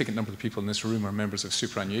significant number of the people in this room are members of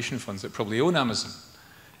superannuation funds that probably own Amazon.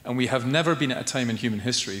 And we have never been at a time in human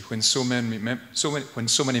history when so many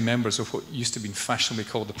members of what used to be fashionably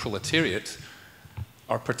called the proletariat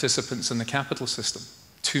are participants in the capital system.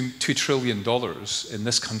 $2 trillion in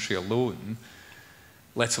this country alone,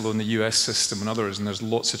 let alone the US system and others, and there's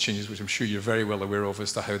lots of changes which I'm sure you're very well aware of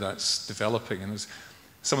as to how that's developing. And there's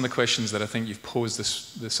some of the questions that I think you've posed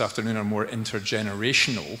this afternoon are more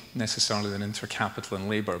intergenerational necessarily than intercapital and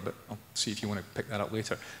labour, but I'll see if you want to pick that up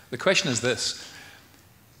later. The question is this.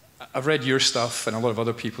 I've read your stuff and a lot of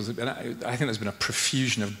other people's, and I think there's been a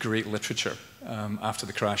profusion of great literature after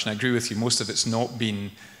the crash, and I agree with you, most of it's not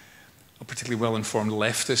been a particularly well-informed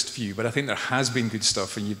leftist view, but I think there has been good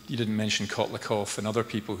stuff, and you didn't mention Kotlikoff and other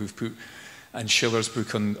people who've and Schiller's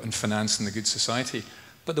book on finance and the good society.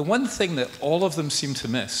 But the one thing that all of them seem to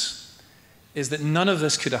miss is that none of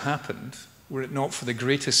this could have happened were it not for the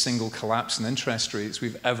greatest single collapse in interest rates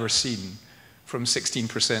we've ever seen, from 16% in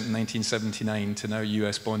 1979 to now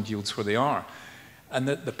US bond yields where they are. And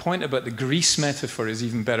that the point about the Greece metaphor is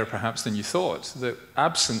even better perhaps than you thought, that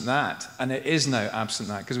absent that, and it is now absent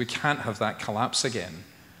that, because we can't have that collapse again,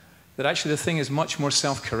 that actually the thing is much more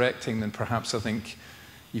self-correcting than perhaps I think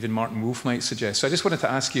even Martin Wolf might suggest. So I just wanted to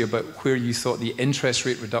ask you about where you thought the interest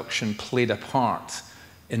rate reduction played a part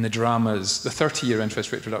in the dramas, the 30-year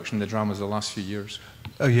interest rate reduction in the dramas of the last few years.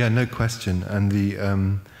 Oh yeah, no question. And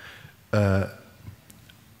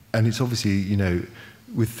and it's obviously, you know,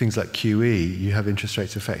 with things like QE, you have interest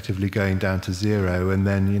rates effectively going down to zero and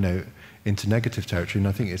then, you know, into negative territory. And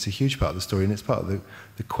I think it's a huge part of the story, and it's part of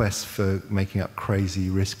the quest for making up crazy,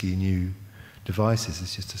 risky new devices.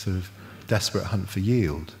 It's just to sort of desperate hunt for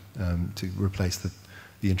yield to replace the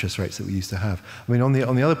interest rates that we used to have. I mean, on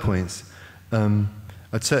the other points,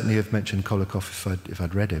 I'd certainly have mentioned Kolokov if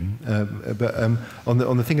I'd read him. But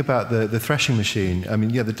on the thing about the threshing machine, I mean,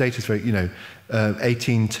 yeah, the data's very,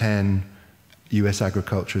 1810 US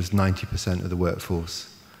agriculture is 90% of the workforce.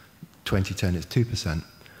 2010 it's 2%.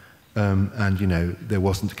 And, there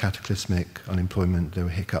wasn't cataclysmic unemployment, there were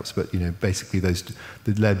hiccups, but, basically the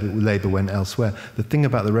labour went elsewhere. The thing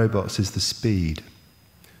about the robots is the speed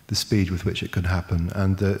with which it could happen.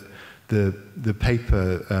 And the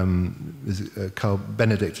paper, Carl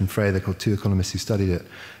Benedict and Frey, they're called two economists who studied it,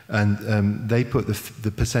 and they put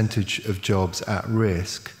the percentage of jobs at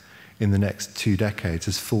risk in the next 2 decades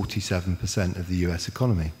as 47% of the US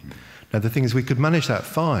economy. Now, the thing is, we could manage that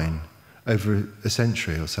fine over a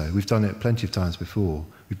century or so. We've done it plenty of times before.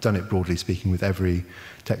 We've done it, broadly speaking, with every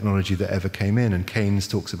technology that ever came in, and Keynes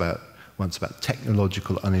talks once about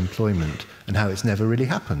technological unemployment and how it's never really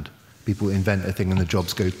happened. People invent a thing and the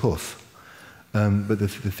jobs go poof. But the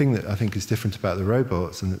thing that I think is different about the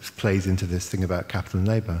robots, and that plays into this thing about capital and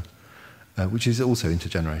labour, which is also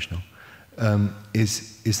intergenerational,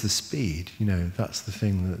 is the speed. That's the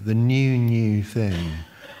thing. The new thing,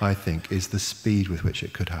 I think, is the speed with which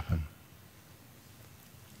it could happen.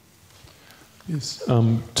 Yes.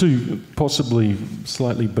 Two possibly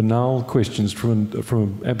slightly banal questions from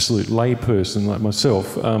an absolute layperson like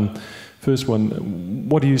myself. First one,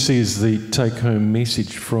 what do you see as the take-home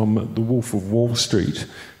message from The Wolf of Wall Street?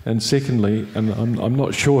 And secondly, and I'm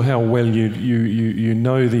not sure how well you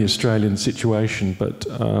know the Australian situation, but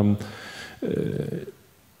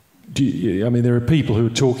there are people who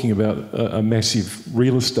are talking about a massive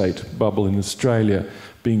real estate bubble in Australia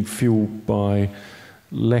being fueled by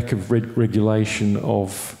lack of regulation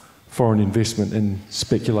of foreign investment and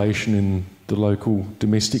speculation in the local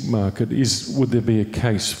domestic market. Would there be a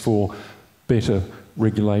case for better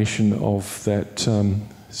regulation of that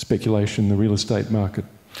speculation in the real estate market?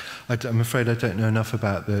 I'm afraid I don't know enough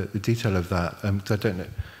about the detail of that, because I don't know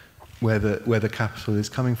where the capital is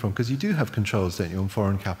coming from. Because you do have controls, don't you, on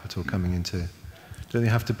foreign capital coming into. Don't you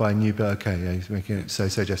have to buy new? Okay, yeah, he's making it so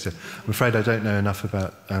Jessica. I'm afraid I don't know enough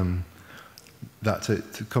about that to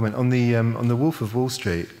comment on the Wolf of Wall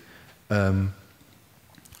Street. I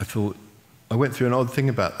went through an odd thing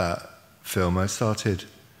about that film. I started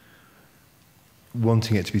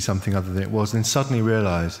wanting it to be something other than it was, and suddenly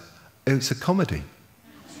realised it's a comedy.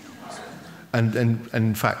 And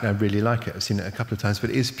in fact, I really like it. I've seen it a couple of times, but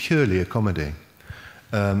it is purely a comedy.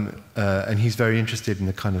 And he's very interested in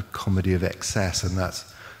the kind of comedy of excess, and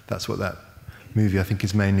that's what that movie, I think,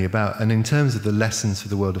 is mainly about. And in terms of the lessons for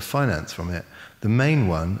the world of finance from it, the main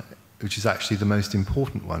one, which is actually the most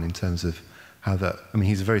important one in terms of how that,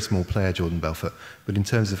 he's a very small player, Jordan Belfort, but in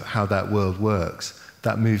terms of how that world works,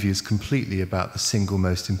 that movie is completely about the single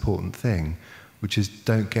most important thing, which is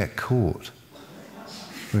don't get caught.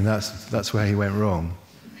 That's where he went wrong.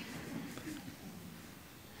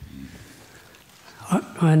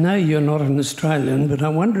 I know you're not an Australian, but I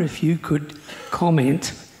wonder if you could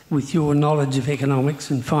comment, with your knowledge of economics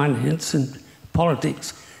and finance and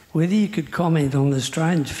politics, whether you could comment on the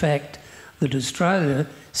strange fact that Australia,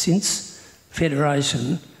 since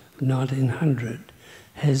Federation 1900,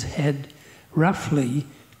 has had roughly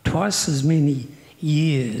twice as many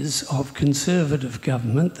years of Conservative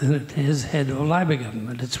government than it has had of Labor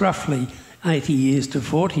government. It's roughly 80 years to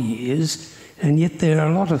 40 years, and yet there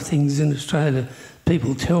are a lot of things in Australia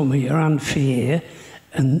people tell me are unfair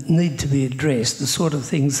and need to be addressed, the sort of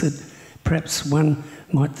things that perhaps one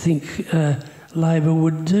might think Labor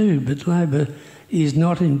would do, but Labor is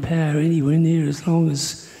not in power anywhere near as long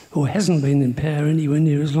as, or hasn't been in power anywhere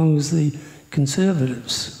near as long as the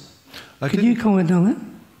Conservatives. Could you comment on that?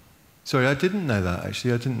 Sorry, I didn't know that,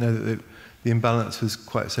 actually. I didn't know that the imbalance was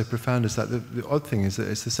quite so profound as that. The odd thing is that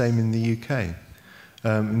it's the same in the UK.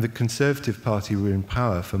 The Conservative Party were in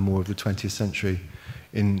power for more of the 20th century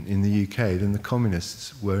in the UK than the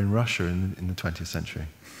Communists were in Russia in the 20th century.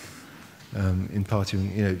 In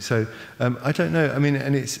party, So I don't know.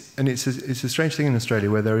 And it's a strange thing in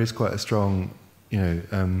Australia where there is quite a strong,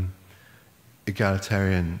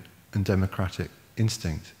 egalitarian and democratic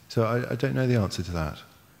instinct. So I don't know the answer to that.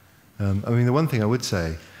 The one thing I would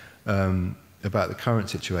say about the current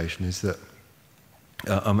situation is that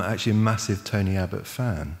I'm actually a massive Tony Abbott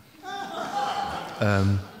fan.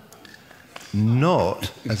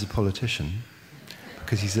 Not as a politician,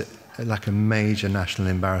 because he's like a major national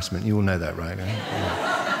embarrassment. You all know that, right?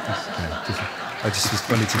 I just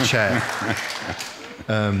wanted to check.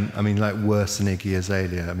 Like worse than Iggy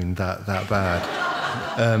Azalea. That bad.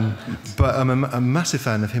 But I'm a massive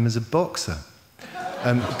fan of him as a boxer.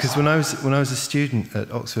 Because when I was a student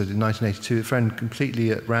at Oxford in 1982, a friend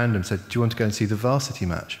completely at random said, "Do you want to go and see the varsity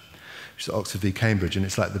match?" Which is Oxford v Cambridge, and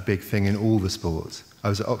it's like the big thing in all the sports. I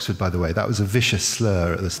was at Oxford, by the way. That was a vicious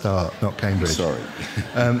slur at the start, not Cambridge. Sorry.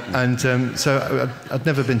 So I'd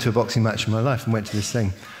never been to a boxing match in my life and went to this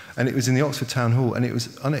thing. And it was in the Oxford Town Hall, and it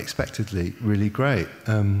was unexpectedly really great.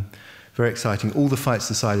 Very exciting. All the fights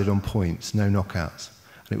decided on points, no knockouts.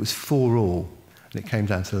 And it was 4-all, and it came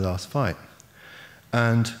down to the last fight.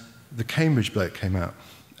 And the Cambridge bloke came out,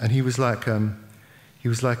 and he was like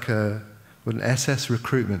what an SS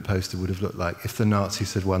recruitment poster would have looked like if the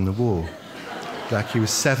Nazis had won the war. Like he was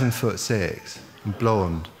 7'6", and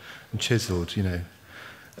blonde and chiselled, you know,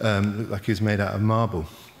 looked like he was made out of marble.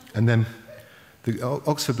 And then the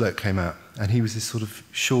Oxford bloke came out, and he was this sort of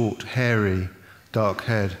short, hairy,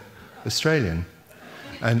 dark-haired Australian.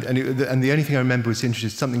 And the only thing I remember was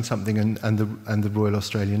interested something and the Royal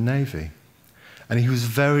Australian Navy. And he was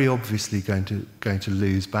very obviously going to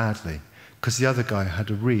lose badly, because the other guy had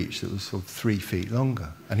a reach that was sort of 3 feet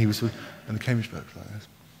longer, and he was and the Cambridge bloke was like this,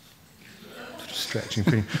 sort of stretching,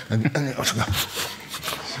 and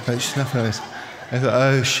just nothing like this. I thought,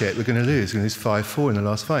 oh shit, we're going to lose 5-4 in the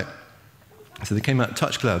last fight. So they came out,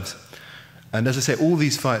 touch gloves, and as I say, all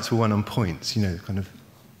these fights were won on points, you know, kind of,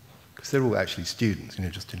 because they're all actually students, you know,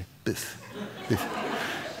 just doing biff, biff.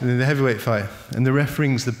 And then the heavyweight fight, and the ref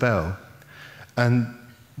rings the bell, and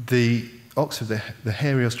the Oxford, the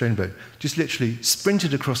hairy Australian bloke, just literally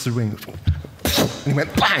sprinted across the ring, and he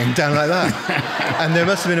went bang down like that. And there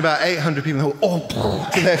must have been about 800 people who were all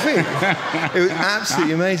to their feet. It was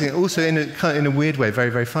absolutely amazing. Also, in a weird way, very,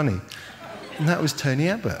 very funny. And that was Tony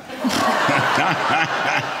Abbott.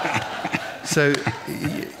 So,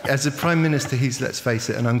 as a Prime Minister, he's, let's face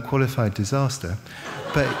it, an unqualified disaster,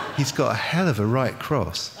 but he's got a hell of a right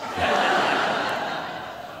cross.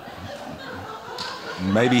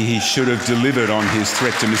 Maybe he should have delivered on his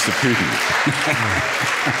threat to Mr. Putin.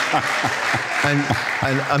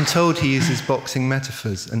 and I'm told he uses boxing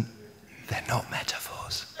metaphors, and they're not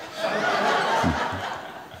metaphors.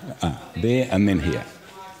 There and then here.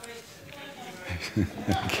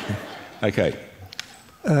 Okay.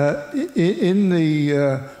 In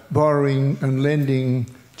the borrowing and lending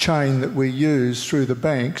chain that we use through the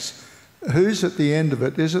banks, who's at the end of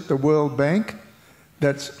it? Is it the World Bank?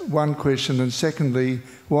 That's one question. And secondly,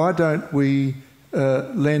 why don't we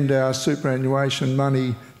lend our superannuation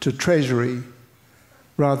money to Treasury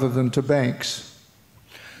rather than to banks?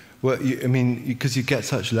 Well, I mean, because you get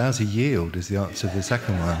such lousy yield is the answer to the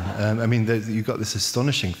second one. I mean, you've got this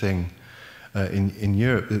astonishing thing in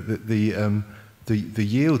Europe. The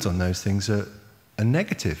yields on those things are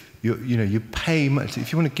negative. You pay much.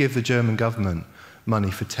 If you want to give the German government money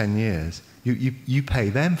for 10 years, you pay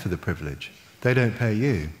them for the privilege. They don't pay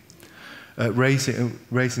you. Raising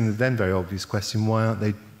the then very obvious question, why aren't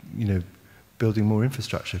they, building more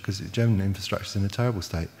infrastructure? Because German infrastructure is in a terrible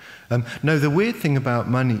state. No, the weird thing about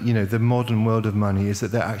money, the modern world of money, is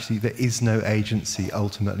that there is no agency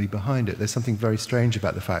ultimately behind it. There's something very strange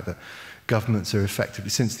about the fact that governments are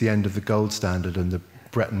effectively, since the end of the gold standard and the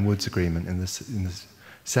Bretton Woods Agreement in the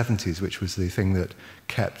 70s, which was the thing that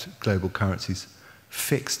kept global currencies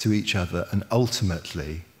fixed to each other and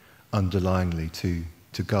ultimately, underlyingly, to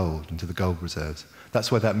gold and to the gold reserves.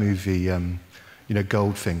 That's why that movie,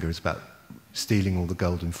 Goldfinger, is about stealing all the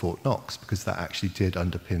gold in Fort Knox, because that actually did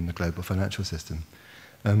underpin the global financial system.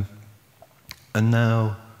 And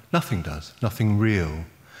now nothing does, nothing real,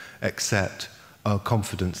 except our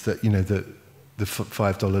confidence that, that the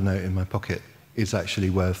 $5 note in my pocket is actually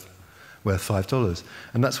worth $5.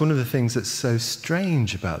 And that's one of the things that's so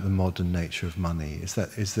strange about the modern nature of money, is that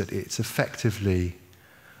it's effectively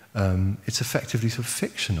sort of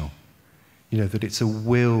fictional. That it's a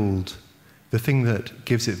willed. The thing that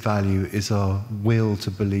gives it value is our will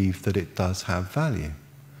to believe that it does have value.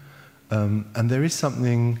 And there is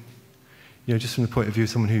something, just from the point of view of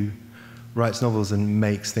someone who writes novels and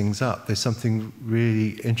makes things up, there's something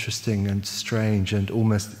really interesting and strange and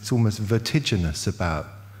it's almost vertiginous about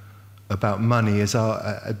money as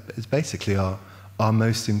basically our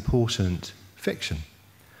most important fiction.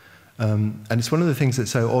 And it's one of the things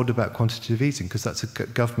that's so odd about quantitative easing, because that's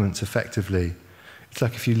government's effectively. It's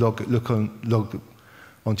like if you log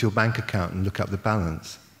onto your bank account and look up the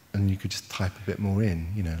balance, and you could just type a bit more in,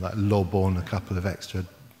 like lob on a couple of extra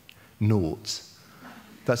noughts.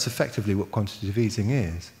 That's effectively what quantitative easing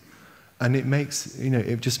is. And it makes,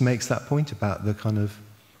 it just makes that point about the kind of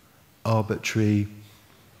arbitrary,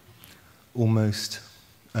 almost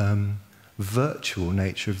virtual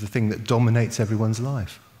nature of the thing that dominates everyone's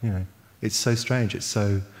life. It's so strange. It's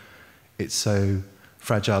so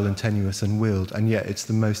fragile and tenuous and willed, and yet it's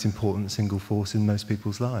the most important single force in most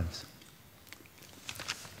people's lives.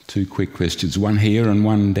 Two quick questions, one here and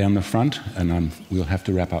one down the front, and we'll have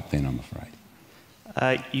to wrap up then, I'm afraid.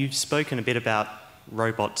 You've spoken a bit about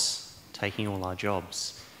robots taking all our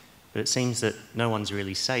jobs, but it seems that no one's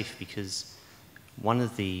really safe, because one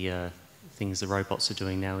of the things the robots are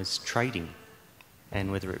doing now is trading,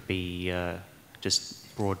 and whether it be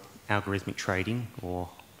just broad algorithmic trading or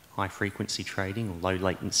high frequency trading or low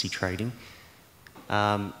latency trading.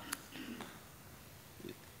 How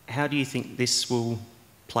do you think this will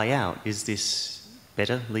play out? Is this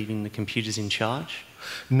better, leaving the computers in charge?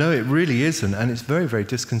 No, it really isn't, and it's very, very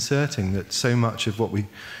disconcerting that so much of what we,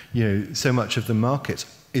 so much of the market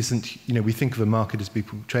isn't, we think of a market as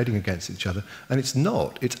people trading against each other, and it's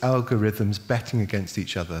not. It's algorithms betting against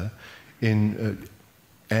each other in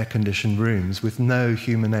air-conditioned rooms with no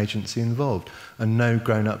human agency involved and no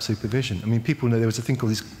grown-up supervision. I mean, people know there was a thing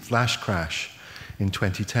called this flash crash in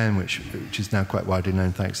 2010, which is now quite widely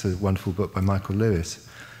known thanks to the wonderful book by Michael Lewis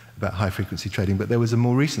about high-frequency trading. But there was a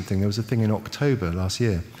more recent thing. There was a thing in October last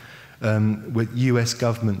year with US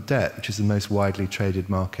government debt, which is the most widely traded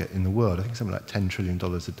market in the world. I think something like $10 trillion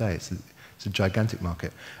a day. It's a gigantic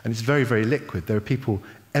market. And it's very, very liquid. There are people,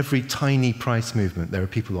 every tiny price movement, there are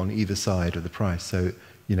people on either side of the price. So,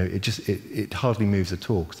 it hardly moves at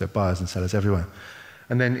all because there are buyers and sellers everywhere.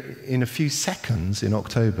 And then in a few seconds in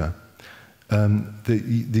October,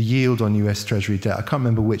 the yield on US Treasury debt, I can't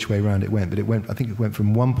remember which way around it went, but I think it went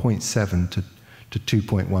from 1.7 to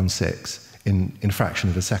 2.16 in a fraction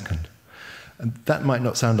of a second. And that might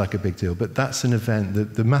not sound like a big deal, but that's an event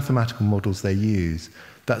that the mathematical models they use,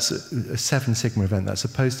 that's a 7 sigma event that's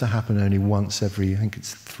supposed to happen only once every, I think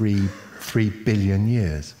it's 3 billion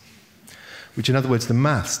years. Which, in other words, the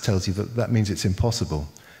maths tells you that means it's impossible,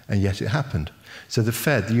 and yet it happened. So the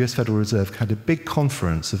Fed, the US Federal Reserve, had a big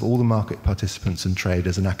conference of all the market participants and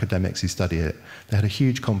traders and academics who study it. They had a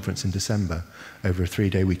huge conference in December over a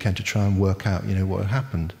 3-day weekend to try and work out, what had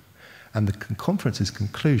happened. And the conference's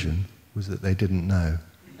conclusion was that they didn't know.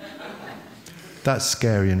 That's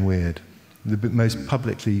scary and weird. The most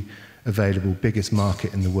publicly available, biggest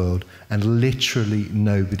market in the world, and literally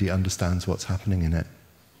nobody understands what's happening in it.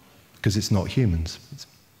 Because it's not humans.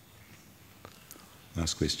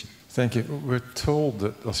 Last question. Thank you. We're told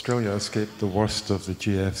that Australia escaped the worst of the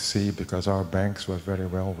GFC because our banks were very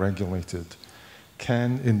well regulated.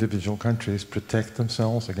 Can individual countries protect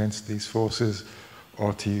themselves against these forces,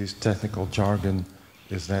 or, to use technical jargon,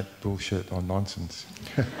 is that bullshit or nonsense?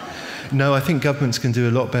 No, I think governments can do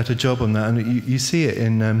a lot better job on that, and you see it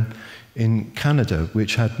in Canada,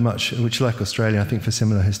 which like Australia, I think for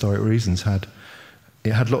similar historic reasons, had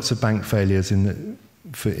lots of bank failures in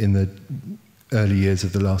the early years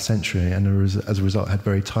of the last century, and as a result had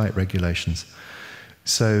very tight regulations.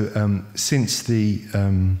 So since the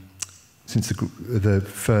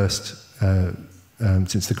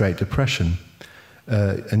Great Depression,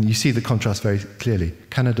 and you see the contrast very clearly.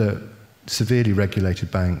 Canada severely regulated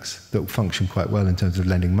banks that function quite well in terms of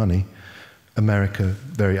lending money. America,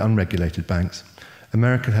 very unregulated banks.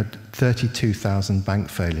 America had 32,000 bank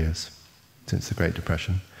failures since the Great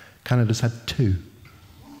Depression. Canada's had 2.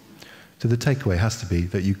 So the takeaway has to be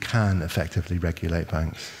that you can effectively regulate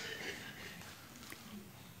banks.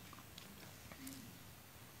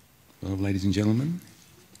 Well, ladies and gentlemen,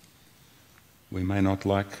 we may not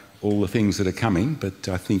like all the things that are coming, but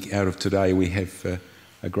I think out of today we have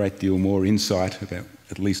a great deal more insight about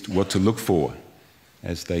at least what to look for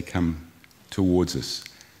as they come towards us.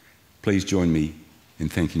 Please join me in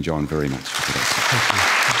thanking John very much for today.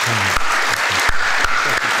 Thank you.